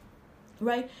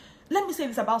 Right? Let me say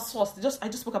this about source. I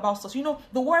just spoke about source.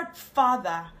 The word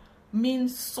father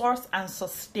means source and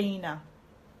sustainer.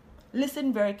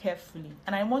 Listen very carefully.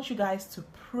 And I want you guys to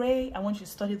pray. I want you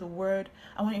to study the word.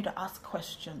 I want you to ask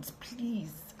questions.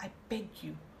 Please, I beg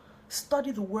you.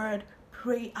 Study the word.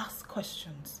 Pray. Ask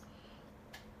questions.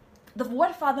 The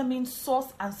word father means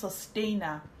source and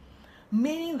sustainer.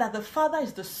 Meaning that the father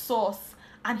is the source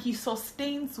and he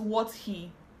sustains what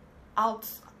I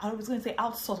was going to say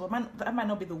outsource, but that might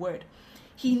not be the word.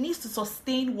 He needs to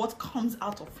sustain what comes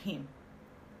out of him.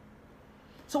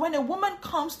 So when a woman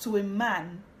comes to a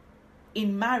man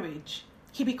in marriage,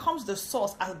 he becomes the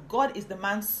source as God is the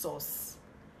man's source.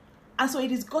 And so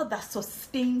it is God that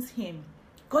sustains him.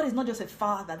 God is not just a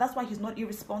father. That's why he's not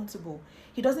irresponsible.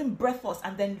 He doesn't birth us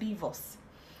and then leave us.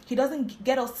 He doesn't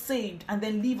get us saved and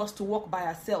then leave us to walk by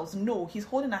ourselves. No, he's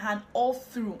holding a hand all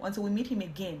through until we meet him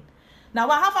again. Now,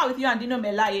 what happened with you and Dino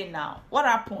Melaye now? What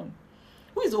happened?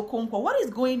 Who is Okonkwo? What is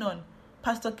going on?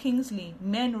 Pastor Kingsley,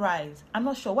 Men Rise. I'm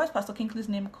not sure. Why is Pastor Kingsley's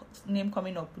name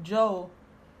coming up? Joe.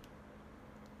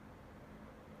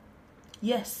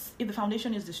 Yes, if the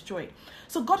foundation is destroyed.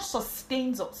 So God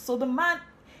sustains us. So the man,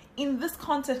 in this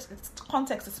context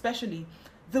especially,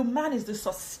 the man is the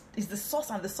source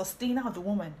and the sustainer of the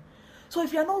woman. So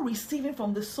if you are not receiving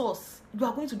from the source, you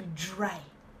are going to be dry.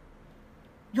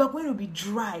 You are going to be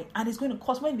dry, and it's going to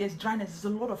cause, when there's dryness, there's a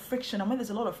lot of friction, and when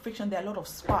there's a lot of friction, there are a lot of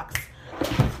sparks.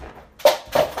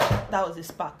 That was a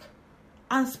spark.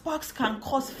 And sparks can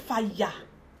cause fire,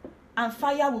 and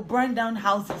fire will burn down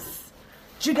houses.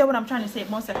 Do you get what I'm trying to say?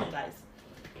 1 second, guys.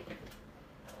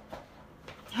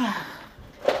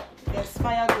 There's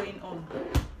fire going on.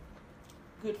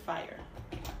 Good fire.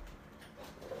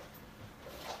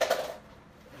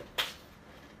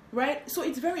 Right? So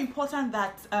it's very important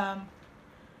that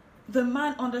the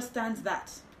man understands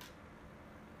that.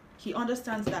 He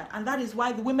understands that. And that is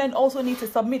why the women also need to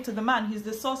submit to the man. He's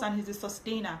the source and he's the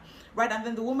sustainer. Right? And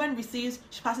then the woman receives,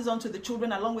 she passes on to the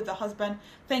children along with the husband.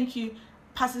 Thank you.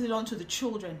 Passes it on to the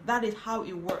children. That is how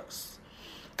it works.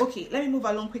 Okay, let me move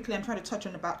along quickly. I'm trying to touch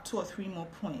on about 2 or 3 more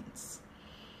points.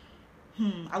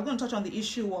 I'm going to touch on the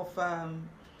issue of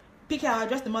PK. I'll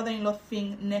address the mother-in-law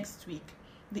thing next week.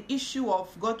 The issue of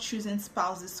God choosing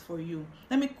spouses for you.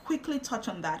 Let me quickly touch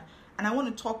on that. And I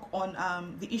want to talk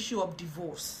on the issue of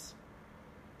divorce.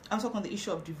 I'll talk on the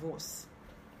issue of divorce.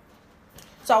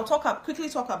 So I'll quickly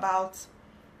talk about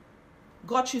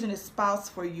God choosing a spouse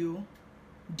for you,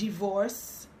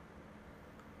 divorce,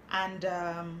 and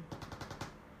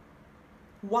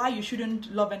why you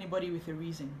shouldn't love anybody with a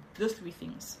reason. Those three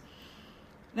things.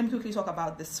 Let me quickly talk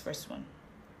about this first one.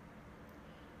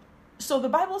 So the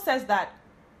Bible says that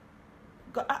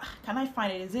God, can I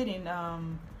find it? Is it in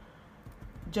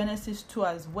Genesis 2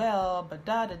 as well? But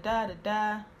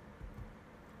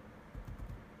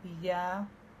yeah.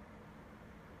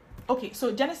 Okay,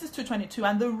 so Genesis 2:22,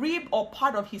 and the rib or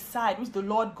part of his side, which the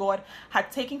Lord God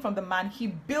had taken from the man, he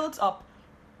built up,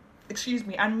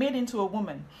 and made into a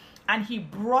woman, and he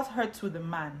brought her to the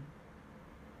man.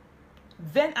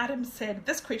 Then Adam said,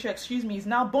 this creature, is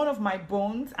now bone of my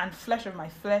bones and flesh of my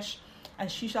flesh,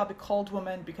 and she shall be called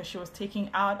woman, because she was taken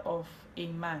out of a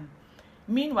man.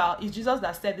 Meanwhile, it's Jesus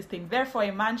that said this thing. Therefore,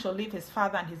 a man shall leave his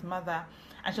father and his mother,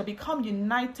 and shall become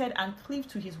united and cleave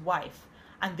to his wife,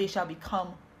 and they shall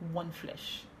become one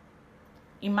flesh.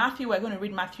 In Matthew, we're going to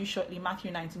read Matthew shortly.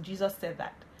 Matthew 19, Jesus said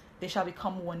that they shall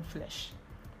become one flesh.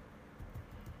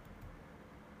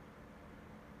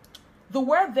 The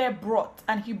word there brought,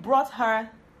 and he brought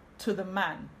her to the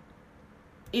man,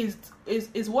 is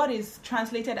what is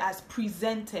translated as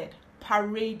presented,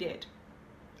 paraded,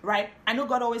 right? I know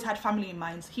God always had family in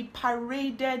mind. He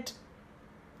paraded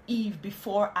Eve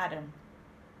before Adam,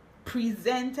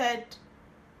 presented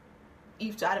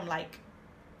Eve to Adam like,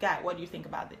 guy, what do you think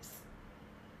about this?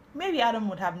 Maybe Adam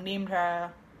would have named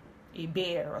her a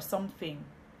bear or something.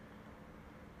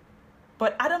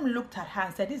 But Adam looked at her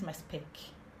and said, this is my spec.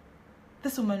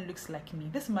 This woman looks like me.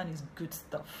 This man is good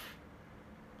stuff.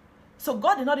 So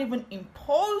God did not even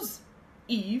impose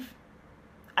Eve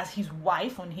as his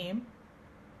wife on him.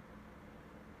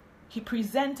 He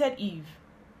presented Eve.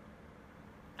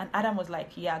 And Adam was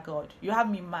like, yeah, God, you have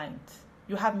me in mind.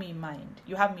 You have me in mind.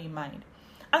 You have me in mind.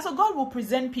 And so God will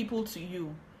present people to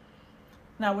you.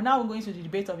 Now we're going to the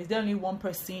debate of, is there only one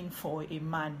person for a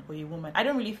man or a woman? I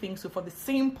don't really think so, for the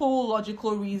simple,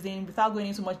 logical reason, without going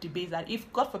into much debate, that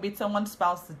if, God forbid, someone's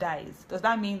spouse dies, does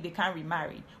that mean they can't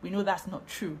remarry? We know that's not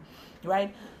true,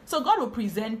 right? So God will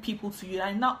present people to you,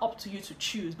 and it's not up to you to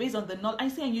choose based on the knowledge. I'm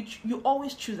saying you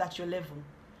always choose at your level.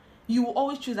 You will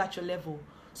always choose at your level.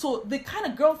 So the kind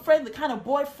of girlfriend, the kind of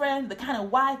boyfriend, the kind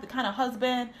of wife, the kind of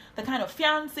husband, the kind of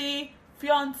fiance,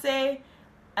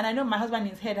 and I know my husband in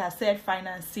his head has said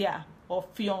financier or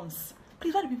fiance.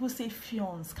 Please, why do people say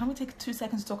fiance? Can we take 2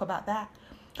 seconds to talk about that?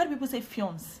 Why do people say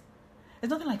fiance?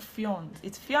 There's nothing like fiance.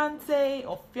 It's fiance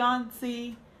or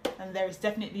fiancé, and there is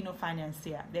definitely no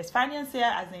financier. There's financier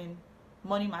as in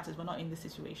money matters, but not in this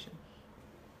situation.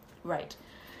 Right.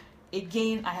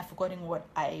 Again, I have forgotten what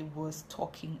I was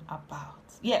talking about.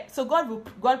 Yeah, so God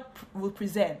will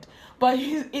present, but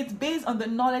it's based on the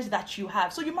knowledge that you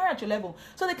have. So you marry at your level.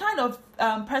 So the kind of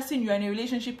person you're in a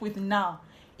relationship with now,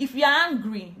 if you're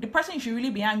angry, the person you should really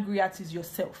be angry at is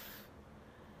yourself.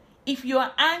 If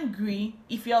you're angry,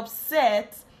 if you're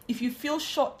upset, if you feel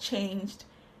shortchanged,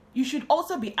 you should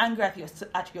also be angry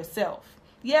at yourself.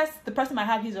 Yes, the person might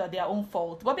have his or their own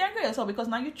fault, but be angry at yourself because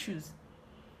now you choose.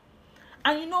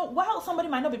 And you know, while somebody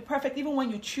might not be perfect even when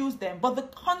you choose them, but the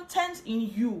content in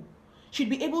you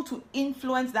should be able to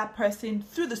influence that person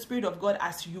through the Spirit of God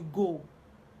as you go.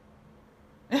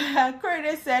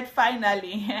 Contd said,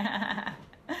 finally.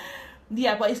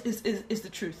 Yeah, but it's the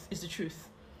truth. It's the truth.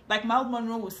 Like Miles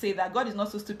Monroe will say that God is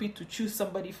not so stupid to choose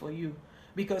somebody for you.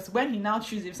 Because when he now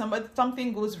chooses, if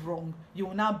something goes wrong, you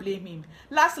will now blame him.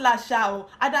 Last,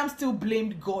 Adam still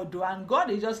blamed God, though, and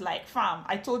God is just like, fam,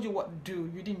 I told you what to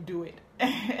do, you didn't do it.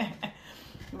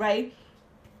 Right?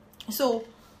 So,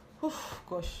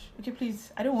 gosh, okay,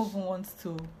 please, I don't even want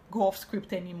to go off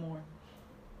script anymore.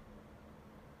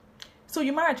 So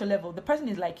you marry at your level. The person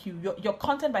is like you. Your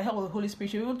content, by help of the Holy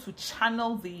Spirit, you're able to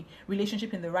channel the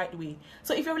relationship in the right way.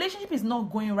 So if your relationship is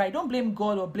not going right, don't blame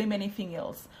God or blame anything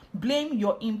else. Blame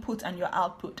your input and your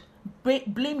output.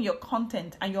 Blame your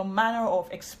content and your manner of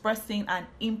expressing and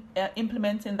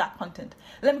implementing that content.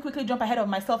 Let me quickly jump ahead of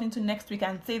myself into next week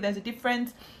and say there's a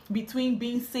difference between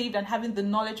being saved and having the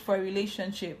knowledge for a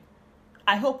relationship.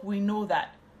 I hope we know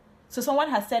that. So someone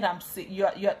has said,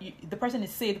 the person is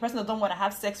saved. The person doesn't want to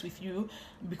have sex with you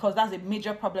because that's a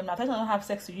major problem. Now, the person doesn't have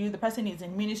sex with you. The person is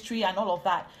in ministry and all of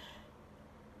that.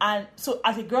 And so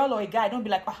as a girl or a guy, don't be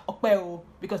like,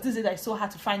 because this is like so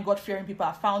hard to find God-fearing people.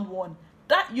 I found one.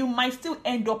 That you might still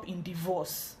end up in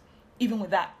divorce, even with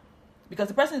that. Because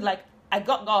the person is like, I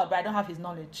got God, but I don't have his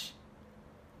knowledge.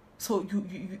 So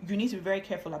you need to be very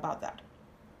careful about that.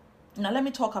 Now let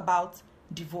me talk about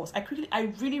divorce. I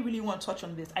really want to touch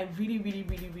on this. I really,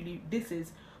 this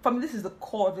is the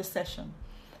core of this session.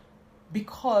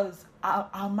 Because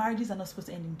our marriages are not supposed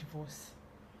to end in divorce.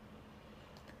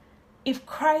 If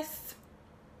Christ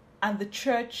and the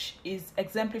church is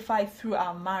exemplified through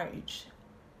our marriage,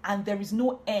 and there is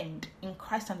no end in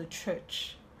Christ and the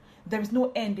church, there is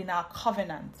no end in our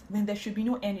covenant, then there should be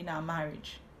no end in our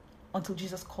marriage until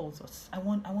Jesus calls us. I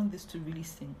want this to really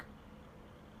sink.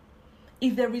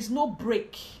 If there is no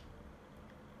break,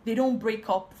 they don't break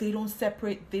up, they don't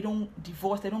separate, they don't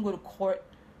divorce, they don't go to court,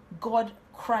 God,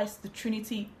 Christ, the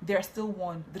Trinity, they're still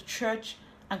one. The church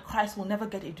and Christ will never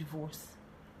get a divorce.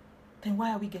 Then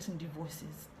why are we getting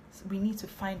divorces? So we need to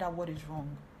find out what is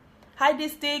wrong. Hi,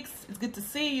 D-Sticks. It's good to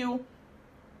see you.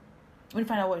 We'll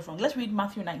find out what is wrong. Let's read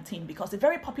Matthew 19, because a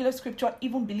very popular scripture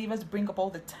even believers bring up all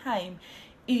the time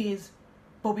is,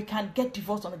 but we can get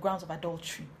divorced on the grounds of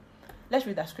adultery. Let's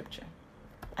read that scripture.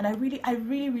 And I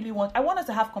really want us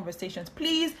to have conversations.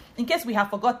 Please, in case we have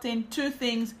forgotten, 2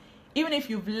 things. Even if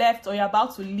you've left or you're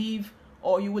about to leave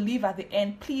or you will leave at the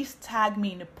end, please tag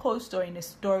me in a post or in a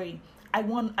story. I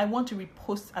want to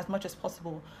repost as much as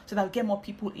possible so that we get more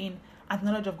people in and the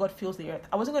knowledge of God fills the earth.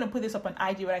 I wasn't going to put this up on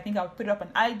IG, but I think I'll put it up on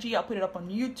IG, I'll put it up on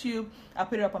YouTube, I'll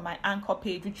put it up on my Anchor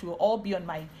page, which will all be on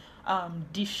my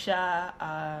Disha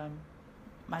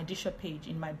page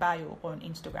in my bio on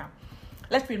Instagram.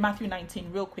 Let's read Matthew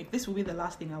 19 real quick. This will be the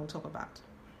last thing I will talk about.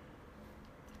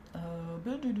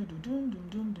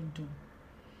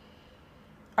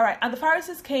 All right, and the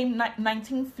Pharisees came,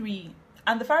 19:3,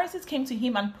 and the Pharisees came to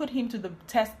him and put him to the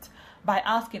test by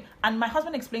asking, and my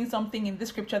husband explained something in this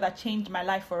scripture that changed my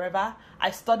life forever.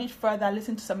 I studied further,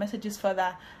 listened to some messages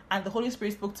further, and the Holy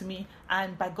Spirit spoke to me,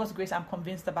 and by God's grace, I'm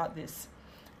convinced about this.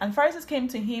 And Pharisees came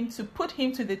to him to put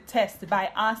him to the test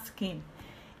by asking,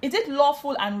 is it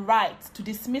lawful and right to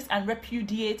dismiss and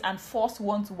repudiate and force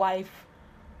one's wife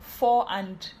for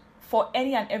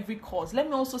any and every cause? Let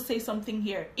me also say something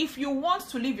here. If you want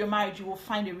to leave your marriage, you will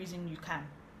find a reason you can.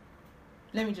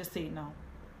 Let me just say it now.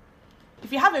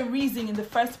 If you have a reason in the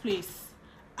first place,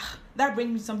 that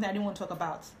brings me to something I didn't want to talk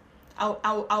about.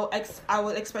 I will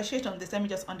expatiate on this. Let me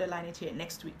just underline it here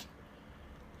next week.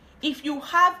 If you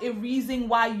have a reason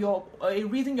why your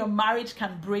marriage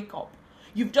can break up,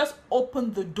 you've just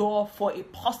opened the door for a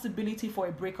possibility for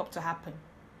a breakup to happen.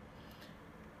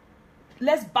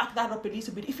 Let's back that up a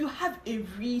little bit. If you have a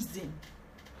reason,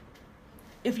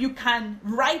 if you can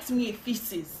write me a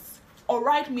thesis or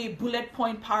write me a bullet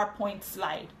point PowerPoint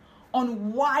slide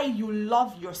on why you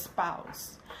love your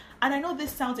spouse. And I know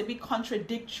this sounds a bit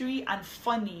contradictory and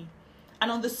funny,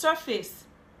 and on the surface,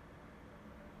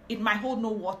 it might hold no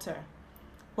water.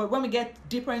 But when we get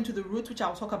deeper into the roots, which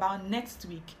I'll talk about next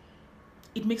week,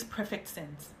 it makes perfect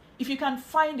sense. If you can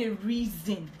find a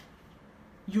reason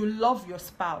you love your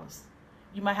spouse,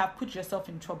 you might have put yourself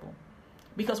in trouble.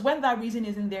 Because when that reason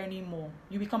isn't there anymore,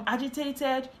 you become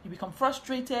agitated, you become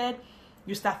frustrated,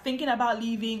 you start thinking about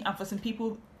leaving, and for some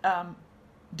people,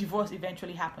 divorce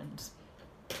eventually happens.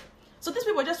 So these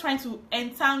people are just trying to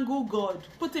entangle God,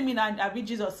 put him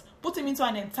into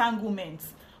an entanglement.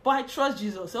 But I trust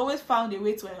Jesus. He always found a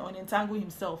way to unentangle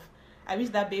himself. I wish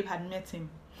that babe had met him.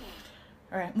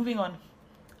 All right, moving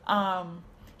on.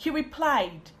 He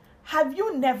replied, have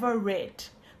you never read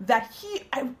that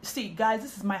see, guys,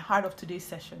 this is my heart of today's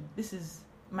session. This is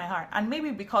my heart. And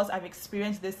maybe because I've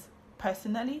experienced this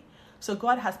personally, so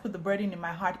God has put the burden in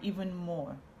my heart even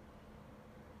more.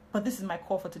 But this is my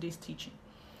core for today's teaching.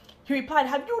 He replied,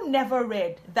 have you never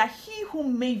read that he who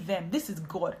made them, this is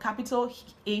God, capital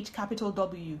H, capital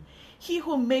W, he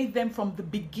who made them from the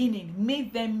beginning,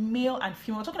 made them male and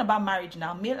female. We're talking about marriage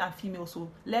now, male and female,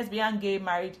 so lesbian, gay,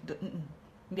 married,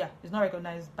 yeah, it's not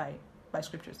recognized by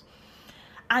scriptures.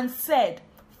 And said,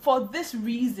 for this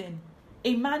reason,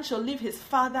 a man shall leave his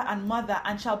father and mother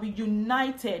and shall be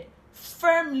united,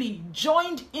 firmly,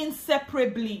 joined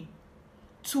inseparably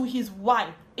to his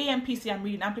wife. AMPC, I'm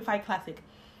reading, Amplified Classic.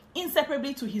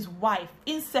 Inseparably to his wife,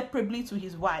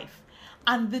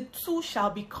 and the two shall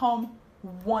become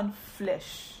one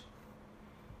flesh.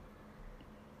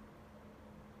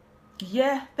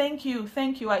 Yeah, thank you,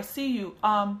 I see you.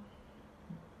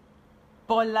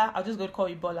 Bola, I'll just go to call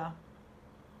you Bola.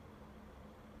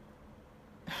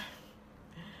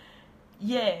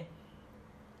 Yeah,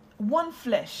 one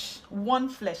flesh. Like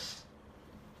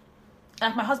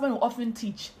my husband will often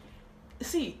teach.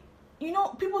 See, you know,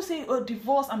 people say, oh,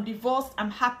 I'm divorced,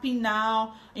 I'm happy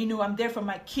now, you know, I'm there for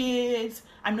my kids,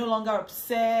 I'm no longer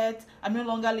upset, I'm no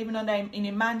longer living in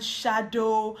a man's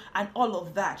shadow, and all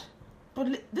of that.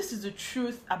 But this is the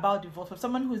truth about divorce. For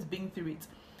someone who's been through it,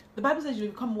 the Bible says you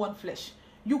become one flesh.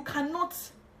 You cannot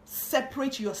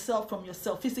separate yourself from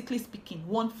yourself, physically speaking,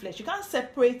 one flesh. You can't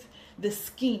separate the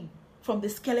skin from the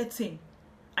skeleton.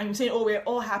 And you say, oh, we're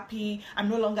all happy, I'm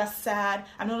no longer sad,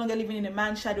 I'm no longer living in a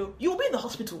man's shadow. You will be in the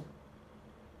hospital.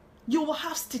 You will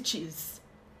have stitches.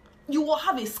 You will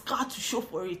have a scar to show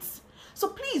for it. So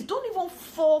please, don't even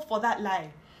fall for that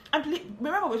lie. And please,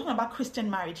 remember, we're talking about Christian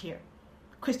marriage here.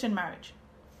 Christian marriage.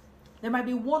 There might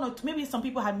be one or two, maybe some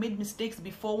people have made mistakes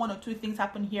before, one or two things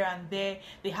happen here and there,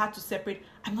 they had to separate.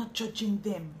 I'm not judging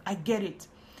them. I get it.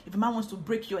 If a man wants to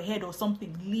break your head or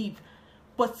something, leave.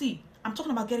 But see, I'm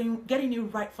talking about getting it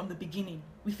right from the beginning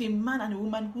with a man and a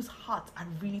woman whose hearts are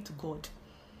really to God.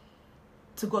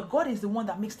 To God. God is the one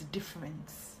that makes the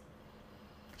difference.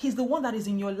 He's the one that is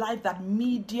in your life that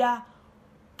media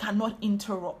cannot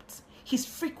interrupt. His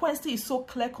frequency is so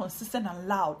clear, consistent, and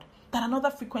loud that another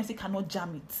frequency cannot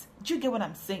jam it. Do you get what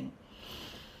I'm saying?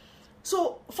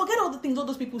 So forget all the things all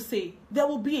those people say. There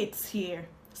will be a tear.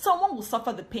 Someone will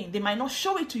suffer the pain. They might not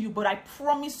show it to you, but I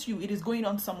promise you it is going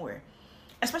on somewhere.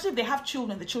 Especially if they have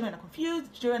children. The children are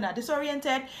confused, children are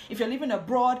disoriented. If you're living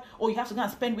abroad, or you have to go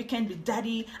and spend weekend with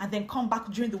daddy and then come back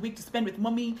during the week to spend with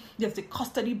mommy, there's a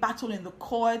custody battle in the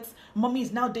courts. Mommy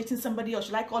is now dating somebody else.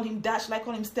 Should I call him dad? Should I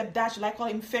call him stepdad? Should I call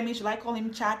him Femi? Should I call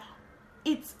him Chad?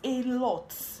 It's a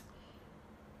lot.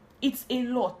 It's a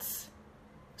lot.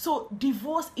 So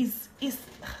divorce is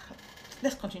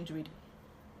let's continue to read.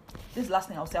 This is the last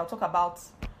thing I'll say. I'll talk about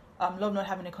love not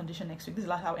having a condition next week. This is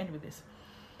the last. I'll end with this.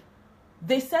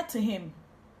 They said to him,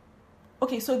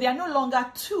 okay, so they are no longer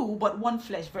two, but one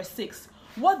flesh. Verse 6.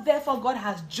 What therefore God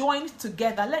has joined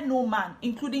together, let no man,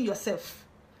 including yourself,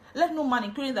 let no man,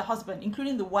 including the husband,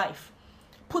 including the wife,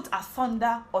 put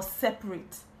asunder or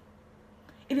separate.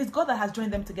 It is God that has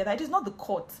joined them together. It is not the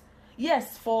court.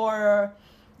 Yes, for,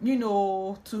 you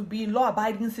know, to be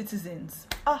law-abiding citizens.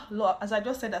 Law, as I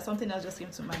just said, that something else just came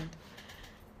to mind.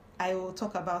 I will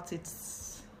talk about it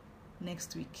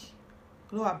next week.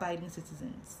 Law-abiding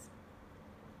citizens.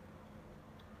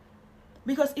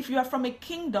 Because if you are from a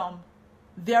kingdom,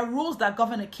 there are rules that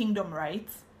govern a kingdom, right?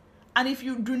 And if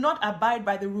you do not abide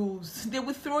by the rules, they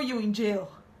will throw you in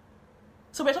jail.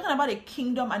 So we're talking about a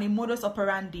kingdom and a modus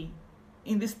operandi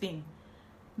in this thing.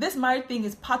 This marriage thing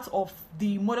is part of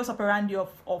the modus operandi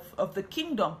of the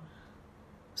kingdom.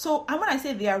 So, and when I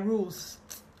say there are rules,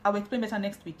 I'll explain better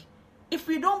next week. If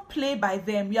we don't play by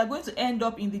them, we are going to end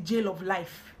up in the jail of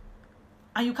life.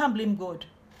 And you can't blame God.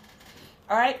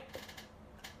 Alright?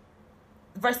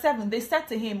 Verse 7, they said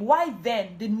to him, why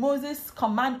then did Moses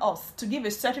command us to give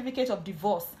a certificate of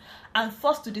divorce and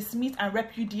thus to dismiss and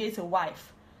repudiate a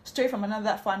wife? Straight from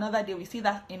another day. We see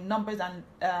that in Numbers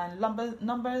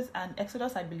and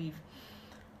Exodus, I believe.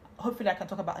 Hopefully I can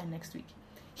talk about it next week.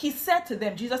 He said to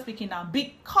them, Jesus speaking now,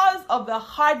 because of the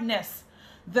hardness,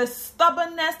 the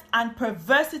stubbornness and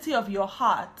perversity of your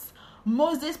hearts,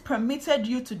 Moses permitted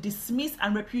you to dismiss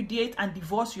and repudiate and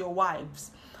divorce your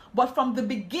wives. But from the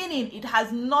beginning, it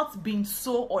has not been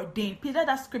so ordained. Please let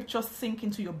that scripture sink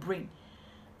into your brain.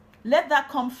 Let that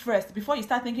come first before you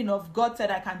start thinking of God said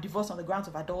I can divorce on the grounds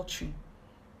of adultery.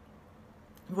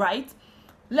 Right?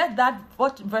 Let that,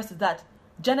 what verse is that?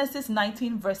 Genesis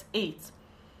 19 verse 8.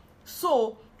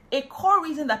 So, a core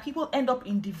reason that people end up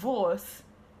in divorce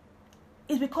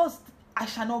is because I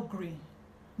shall not agree.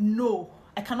 No,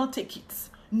 I cannot take it.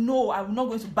 No, I'm not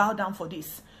going to bow down for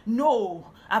this. No,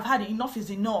 I've had enough is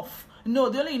enough. No,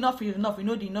 the only enough is enough. We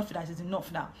know the enough that is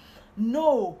enough now.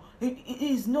 No, it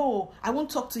is no. I won't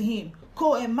talk to him.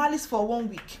 Go and malice for 1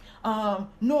 week.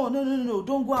 No.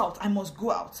 Don't go out. I must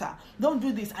go out. Don't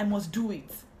do this. I must do it.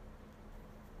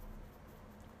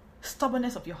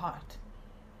 Stubbornness of your heart.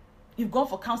 You've gone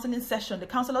for counseling session. The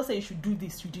counselor says you should do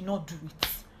this. You did not do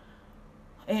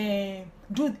it.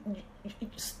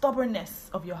 Stubbornness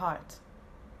of your heart.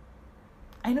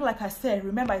 I know, like I said,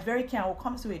 remember, it's very clear. I will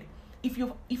come to it. If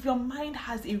your mind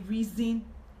has a reason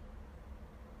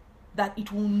that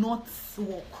it will not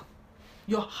work,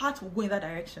 your heart will go in that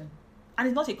direction. And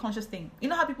it's not a conscious thing. You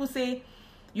know how people say,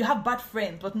 you have bad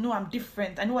friends, but no, I'm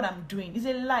different. I know what I'm doing. It's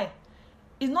a lie.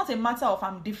 It's not a matter of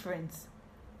I'm different.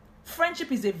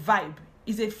 Friendship is a vibe.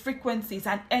 It's a frequency. It's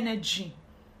an energy.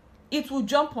 It will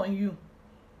jump on you.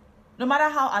 No matter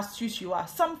how astute you are.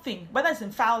 Something, whether it's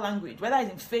in foul language, whether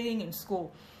it's in failing in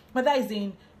school, whether it's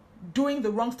in doing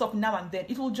the wrong stuff now and then,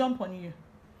 it will jump on you.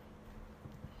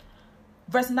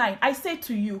 Verse 9, I say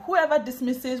to you, whoever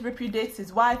dismisses, repudiates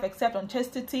his wife, except on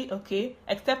chastity, okay,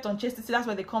 except on chastity, that's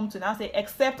where they come to now, say,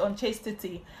 except on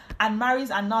chastity, and marries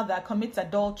another, commits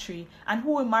adultery, and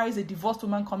who marries a divorced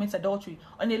woman commits adultery.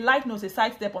 On a light note, a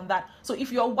side step on that. So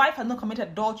if your wife has not committed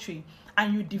adultery,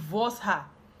 and you divorce her,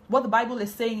 what the Bible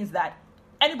is saying is that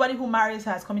anybody who marries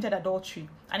her has committed adultery.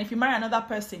 And if you marry another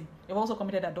person, you've also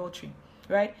committed adultery.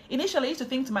 Right? Initially, I used to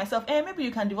think to myself, maybe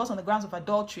you can divorce on the grounds of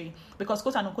adultery because,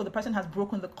 quote unquote, the person has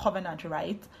broken the covenant,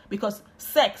 right? Because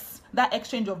sex, that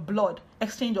exchange of blood,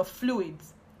 exchange of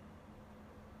fluids,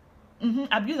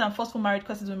 abuse and forceful marriage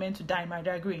causes women to die in marriage.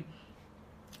 I agree.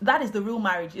 That is the real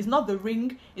marriage. It's not the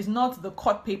ring, it's not the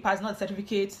court papers, it's not the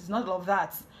certificates, it's not all of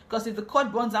that. Because if the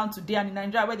court burns down today and in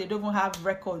Nigeria where they don't even have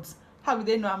records, how will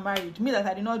they know I'm married? Me that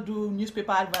I did not do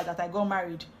newspaper advert that I got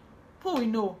married. Who we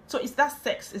know? So it's that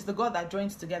sex, it's the God that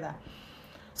joins together.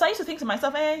 So I used to think to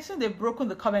myself, since they've broken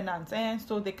the covenant,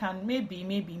 so they can maybe.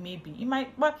 It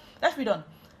might, but let's read on.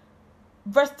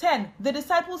 Verse 10, the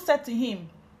disciples said to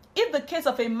him, if the case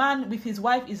of a man with his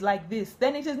wife is like this,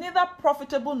 then it is neither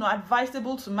profitable nor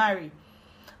advisable to marry.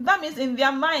 That means in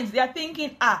their minds, they are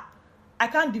thinking, I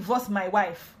can't divorce my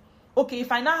wife. Okay,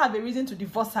 if I now have a reason to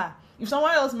divorce her, if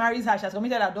someone else marries her, she has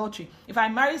committed adultery. If I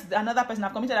marry another person,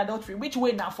 I've committed adultery. Which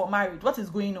way now for marriage? What is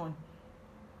going on?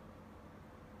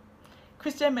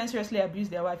 Christian men seriously abuse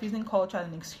their wife using culture as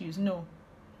an excuse. No.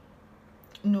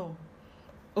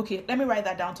 Okay, let me write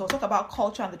that down. So I'll talk about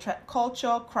culture and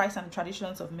culture, Christ, and the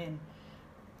traditions of men.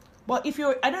 But I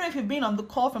don't know if you've been on the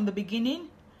call from the beginning.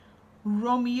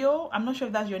 Romeo, I'm not sure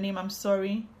if that's your name. I'm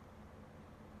sorry.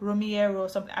 Romeo or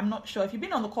something, I'm not sure. If you've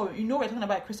been on the call, you know we're talking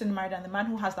about a Christian married and the man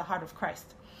who has the heart of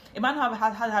Christ. A man who has the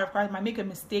heart of Christ might make a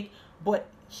mistake, but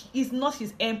it's not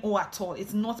his MO at all.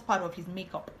 It's not part of his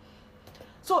makeup.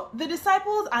 So the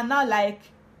disciples are now like,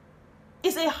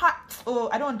 it's a heart. Oh,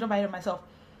 I don't want to jump ahead of myself.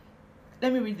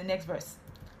 Let me read the next verse.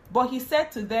 But he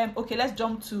said to them, okay, let's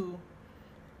jump to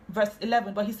verse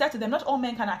 11. But he said to them, not all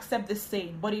men can accept this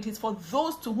saying, but it is for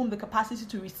those to whom the capacity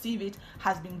to receive it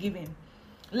has been given.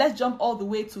 Let's jump all the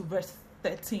way to verse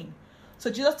 13.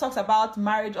 So Jesus talks about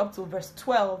marriage up to verse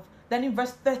 12. Then in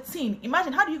verse 13,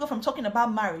 imagine how do you go from talking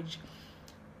about marriage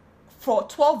for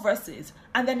 12 verses,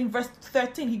 and then in verse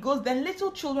 13 he goes, then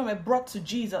little children were brought to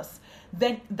Jesus,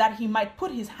 then that he might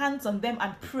put his hands on them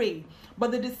and pray.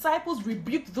 But the disciples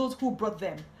rebuked those who brought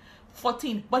them.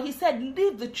 14, but he said,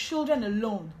 leave the children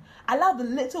alone. Allow the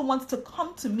little ones to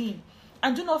come to me,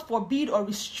 and do not forbid or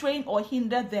restrain or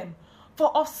hinder them.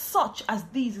 For of such as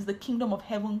these is the kingdom of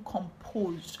heaven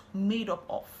composed, made up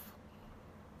of.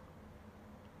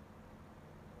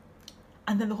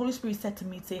 And then the Holy Spirit said to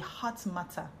me, it's a heart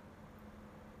matter.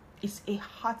 It's a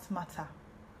heart matter.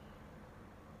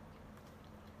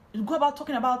 You go about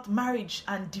talking about marriage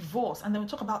and divorce, and then we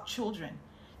talk about children.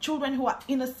 Children who are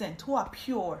innocent, who are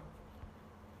pure,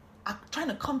 are trying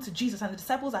to come to Jesus, and the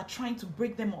disciples are trying to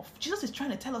break them off. Jesus is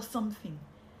trying to tell us something.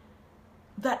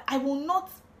 That I will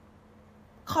not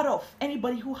cut off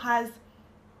anybody who has.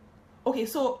 Okay,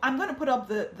 so I'm going to put up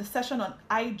the session on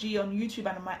IG, on YouTube,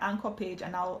 and on my Anchor page,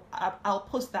 and I'll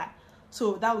post that.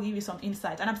 So that will give you some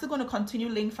insight. And I'm still going to continue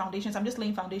laying foundations. I'm just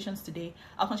laying foundations today.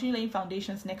 I'll continue laying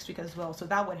foundations next week as well. So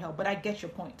that would help. But I get your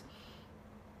point.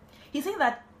 He's saying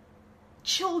that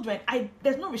children,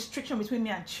 there's no restriction between me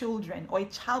and children or a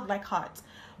childlike heart,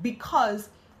 because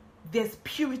there's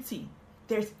purity,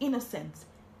 there's innocence.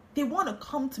 They want to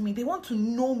come to me. They want to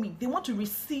know me. They want to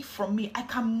receive from me. I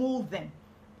can mold them.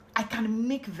 I can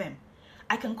make them.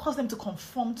 I can cause them to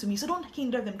conform to me. So don't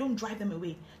hinder them. Don't drive them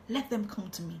away. Let them come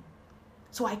to me.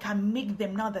 So I can make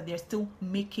them now that they're still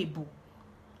makeable.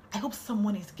 I hope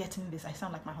someone is getting this. I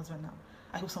sound like my husband now.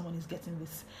 I hope someone is getting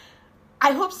this. I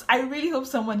really hope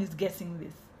someone is getting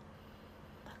this.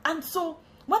 And so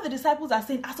when the disciples are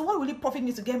saying, so what will it profit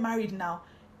me to get married now?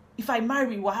 If I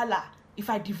marry, wahala. If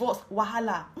I divorce,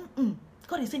 wahala.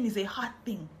 God is saying it's a hard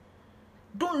thing.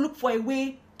 Don't look for a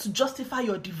way to justify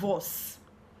your divorce.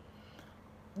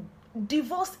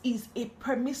 Divorce is a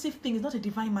permissive thing. It's not a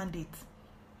divine mandate.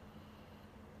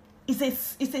 It's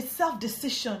a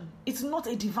self-decision. It's not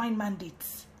a divine mandate.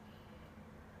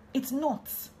 It's not.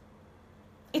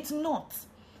 It's not.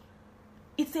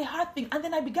 It's a hard thing. And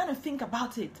then I began to think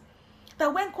about it.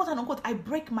 That when, quote unquote, I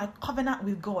break my covenant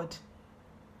with God,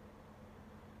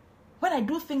 when I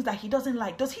do things that he doesn't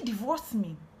like, does he divorce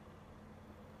me?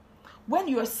 When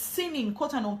you're sinning,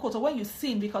 quote unquote, or when you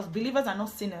sin, because believers are not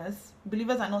sinners.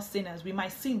 Believers are not sinners. We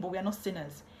might sin, but we are not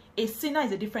sinners. A sinner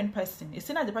is a different person. A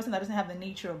sinner is a person that doesn't have the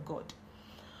nature of God.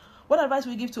 What advice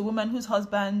will you give to a woman whose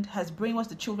husband has brainwashed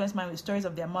the children's mind with stories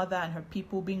of their mother and her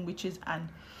people being witches? And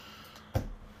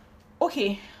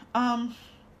okay, I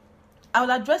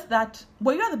will address that.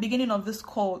 Were you at the beginning of this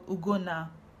call, Ugona?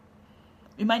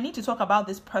 You might need to talk about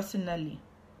this personally.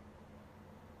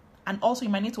 And also, you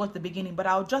might need to watch the beginning, but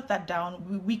I'll jot that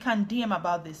down. We can DM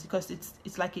about this because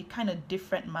it's like a kind of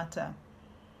different matter.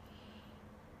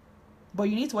 But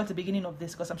you need to watch the beginning of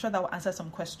this because I'm sure that will answer some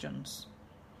questions.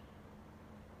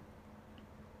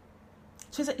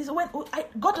 So he said,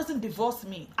 God doesn't divorce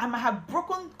me. I might have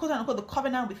broken, quote unquote, the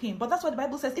covenant with him. But that's what the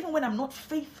Bible says. Even when I'm not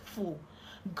faithful,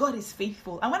 God is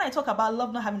faithful. And when I talk about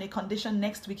love not having a condition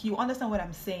next week, you understand what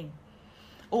I'm saying.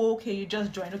 Oh, okay, you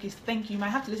just joined. Okay, thank you. You might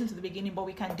have to listen to the beginning, but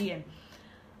we can DM.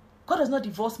 God does not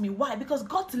divorce me. Why? Because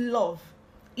God's love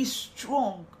is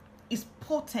strong, is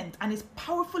potent, and is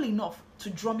powerful enough to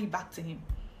draw me back to him.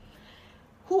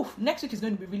 Next week is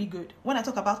going to be really good. When I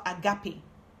talk about agape.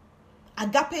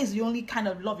 Agape is the only kind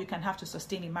of love you can have to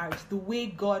sustain a marriage. The way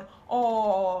God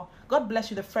bless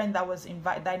you, the friend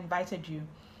that invited you.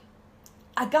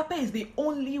 Agape is the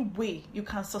only way you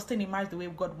can sustain a marriage the way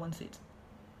God wants it.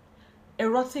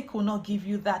 Erotic will not give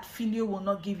you that. Filial will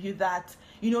not give you that.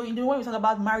 You know when we talk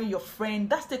about marry your friend,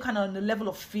 that's the kind of on the level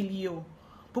of filial.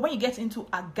 But when you get into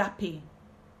agape,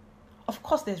 of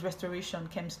course there's restoration,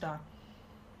 Chemstar.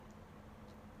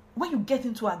 When you get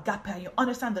into agape and you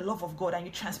understand the love of God and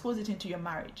you transpose it into your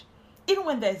marriage, even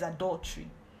when there is adultery.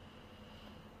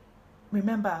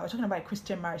 Remember, we're talking about a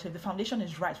Christian marriage. So if the foundation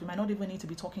is right, we might not even need to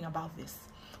be talking about this.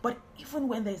 But even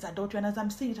when there is adultery, and as I'm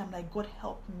saying it, I'm like, God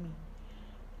help me.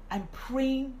 I'm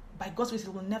praying by God's grace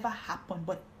it will never happen.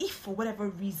 But if for whatever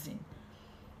reason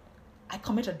I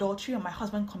commit adultery or my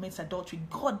husband commits adultery,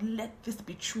 God, let this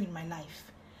be true in my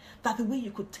life. That the way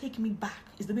you could take me back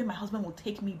is the way my husband will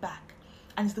take me back.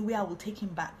 And it's the way I will take him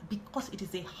back. Because it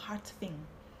is a heart thing.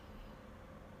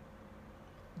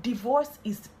 Divorce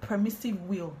is permissive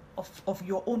will of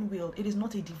your own will. It is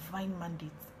not a divine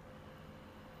mandate.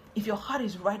 If your heart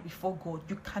is right before God,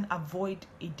 you can avoid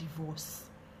a divorce.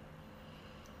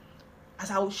 As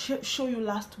I will show you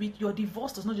last week, your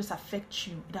divorce does not just affect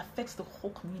you, it affects the whole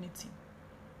community.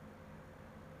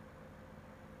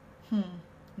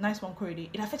 Nice one, Contd.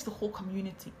 It affects the whole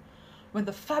community. When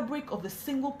the fabric of the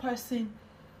single person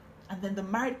and then the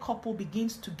married couple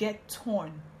begins to get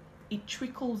torn, it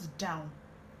trickles down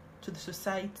to the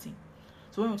society.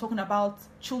 So when we're talking about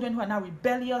children who are now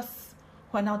rebellious,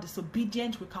 who are now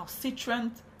disobedient,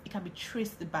 recalcitrant, it can be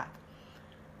traced back.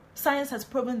 Science has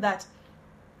proven that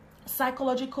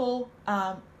psychological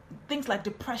things like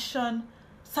depression,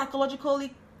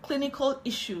 psychologically clinical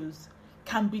issues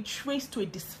can be traced to a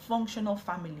dysfunctional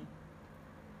family.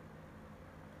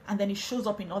 And then it shows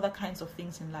up in other kinds of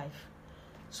things in life.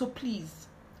 So please,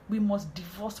 we must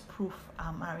divorce-proof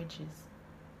our marriages.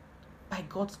 By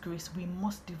God's grace, we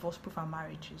must divorce-proof our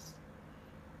marriages.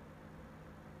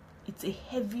 It's a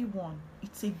heavy one.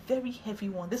 It's a very heavy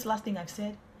one. This last thing I've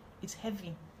said, it's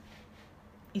heavy.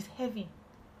 It's heavy.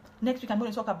 Next week, I'm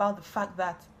going to talk about the fact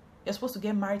that you're supposed to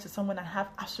get married to someone and have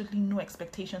absolutely no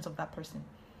expectations of that person.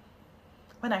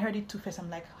 When I heard it too first, I'm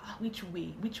like, which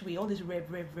way? Which way? All this rev.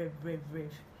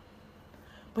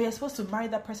 But you're supposed to marry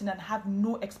that person and have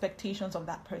no expectations of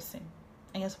that person.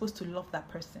 And you're supposed to love that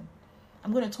person.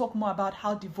 I'm going to talk more about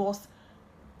how divorce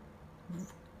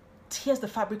tears the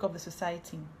fabric of the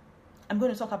society. I'm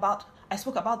going to talk about, I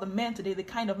spoke about the men today, the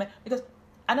kind of men, because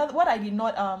what I did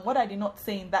not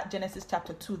say in that Genesis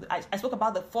chapter 2, I spoke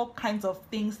about the 4 kinds of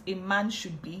things a man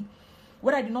should be.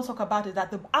 What I did not talk about is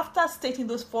that after stating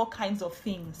those 4 kinds of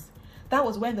things, that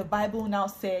was when the Bible now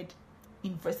said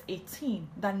in verse 18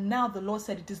 that now the Lord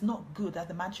said it is not good that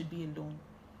the man should be alone.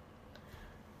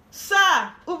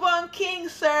 Sir, Ubon King,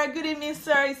 sir, good evening,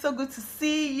 sir. It's so good to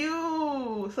see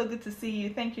you. So good to see you.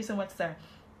 Thank you so much, sir.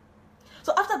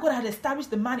 So after God had established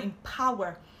the man in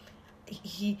power,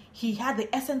 he had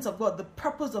the essence of God, the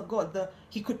purpose of God.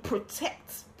 He could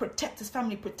protect his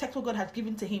family, protect what God has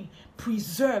given to him,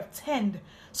 preserve, tend.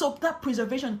 So that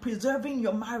preservation, preserving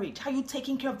your marriage, how you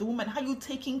taking care of the woman, how you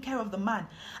taking care of the man.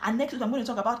 And next week I'm going to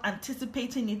talk about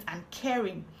anticipating it and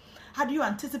caring. How do you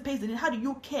anticipate it? How do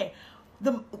you care?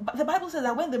 The Bible says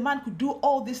that when the man could do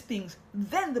all these things,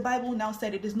 then the Bible now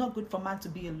said it is not good for man to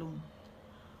be alone.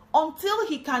 Until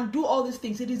he can do all these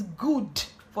things, it is good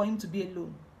for him to be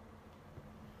alone.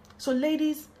 So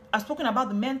ladies, I've spoken about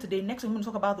the men today. Next week I'm going to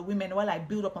talk about the women while I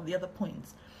build up on the other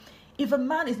points. If a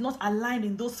man is not aligned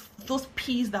in those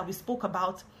P's that we spoke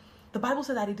about, the Bible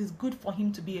said that it is good for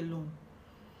him to be alone.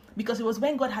 Because it was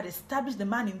when God had established the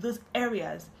man in those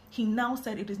areas, he now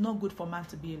said it is not good for man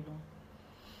to be alone.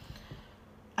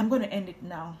 I'm going to end it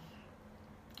now.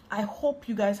 I hope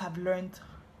you guys have learned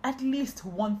at least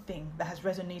one thing that has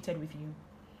resonated with you.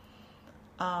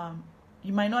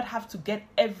 You might not have to get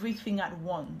everything at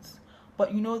once.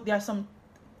 But you know, there are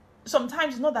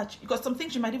sometimes it's not that, because some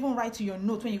things you might even write to your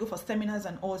notes when you go for seminars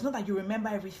and all. It's not that you remember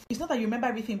everything. It's not that you remember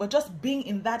everything, but just being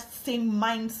in that same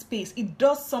mind space, it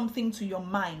does something to your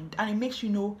mind, and it makes you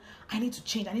know, I need to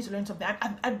change. I need to learn something.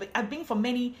 I've been for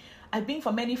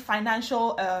many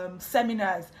financial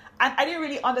seminars, and I didn't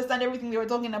really understand everything they were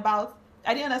talking about.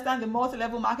 I didn't understand the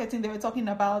multi-level marketing they were talking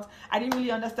about. I didn't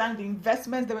really understand the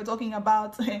investments they were talking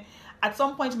about. At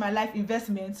some point in my life,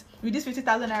 investments, with this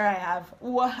 50,000 naira I have,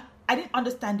 I didn't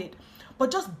understand it.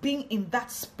 But just being in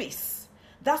that space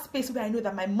where I know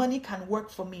that my money can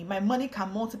work for me, my money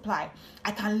can multiply,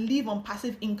 I can live on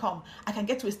passive income, I can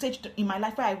get to a stage in my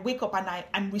life where I wake up and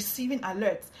I'm receiving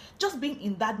alerts. Just being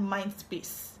in that mind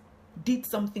space did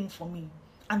something for me.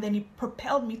 And then it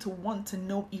propelled me to want to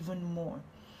know even more.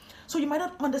 So you might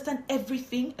not understand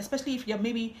everything, especially if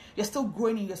you're still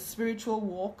growing in your spiritual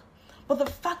walk. But the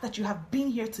fact that you have been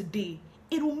here today,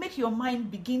 it will make your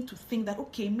mind begin to think that,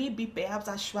 okay, maybe, perhaps,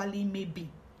 actually, maybe.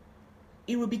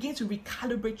 It will begin to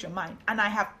recalibrate your mind. And I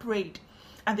have prayed.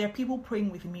 And there are people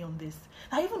praying with me on this.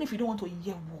 Now, even if you don't want to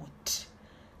hear word,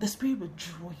 the Spirit will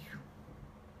draw you.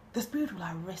 The Spirit will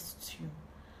arrest you.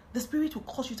 The Spirit will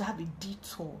cause you to have a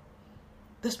detour.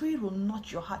 The Spirit will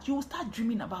nudge your heart. You will start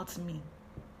dreaming about me.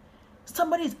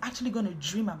 Somebody is actually going to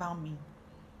dream about me.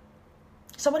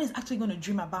 Somebody is actually going to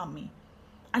dream about me.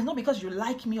 And it's not because you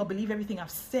like me or believe everything I've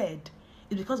said.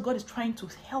 It's because God is trying to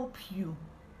help you.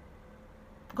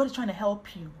 God is trying to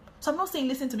help you. So I'm not saying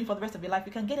listen to me for the rest of your life.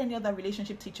 You can get any other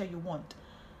relationship teacher you want.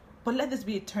 But let this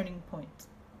be a turning point.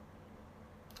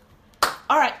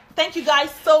 All right. Thank you guys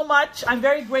so much. I'm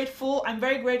very grateful.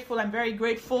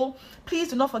 Please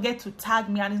do not forget to tag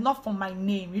me. And it's not for my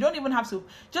name. You don't even have to.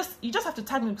 You just have to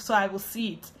tag me so I will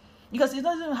see it. Because it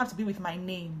doesn't even have to be with my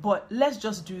name. But let's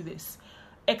just do this.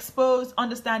 Expose,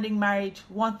 understanding marriage.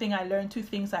 1 thing I learned, 2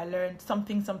 things I learned.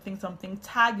 Something.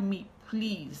 Tag me,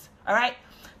 please. All right.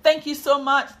 Thank you so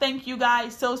much. Thank you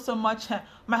guys so much.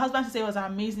 My husband said it was an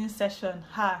amazing session.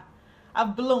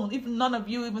 I've blown. If none of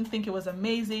you even think it was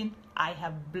amazing, I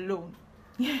have blown.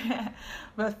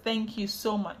 But thank you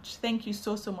so much. Thank you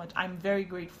so much. I'm very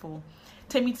grateful.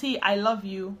 Pt, I love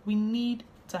you. We need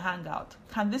to hang out.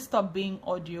 Can this stop being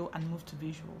audio and move to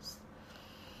visuals?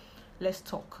 Let's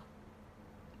talk.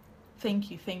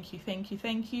 Thank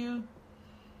you.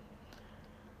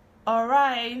 All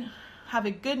right. Have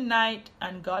a good night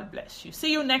and God bless you.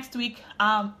 See you next week.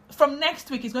 From next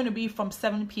week, it's going to be from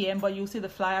 7 p.m. But you'll see the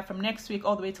flyer from next week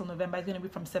all the way till November. It's going to be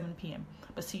from 7 p.m.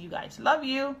 But see you guys. Love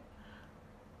you.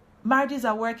 Marriages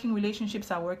are working,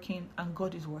 relationships are working, and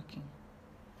God is working.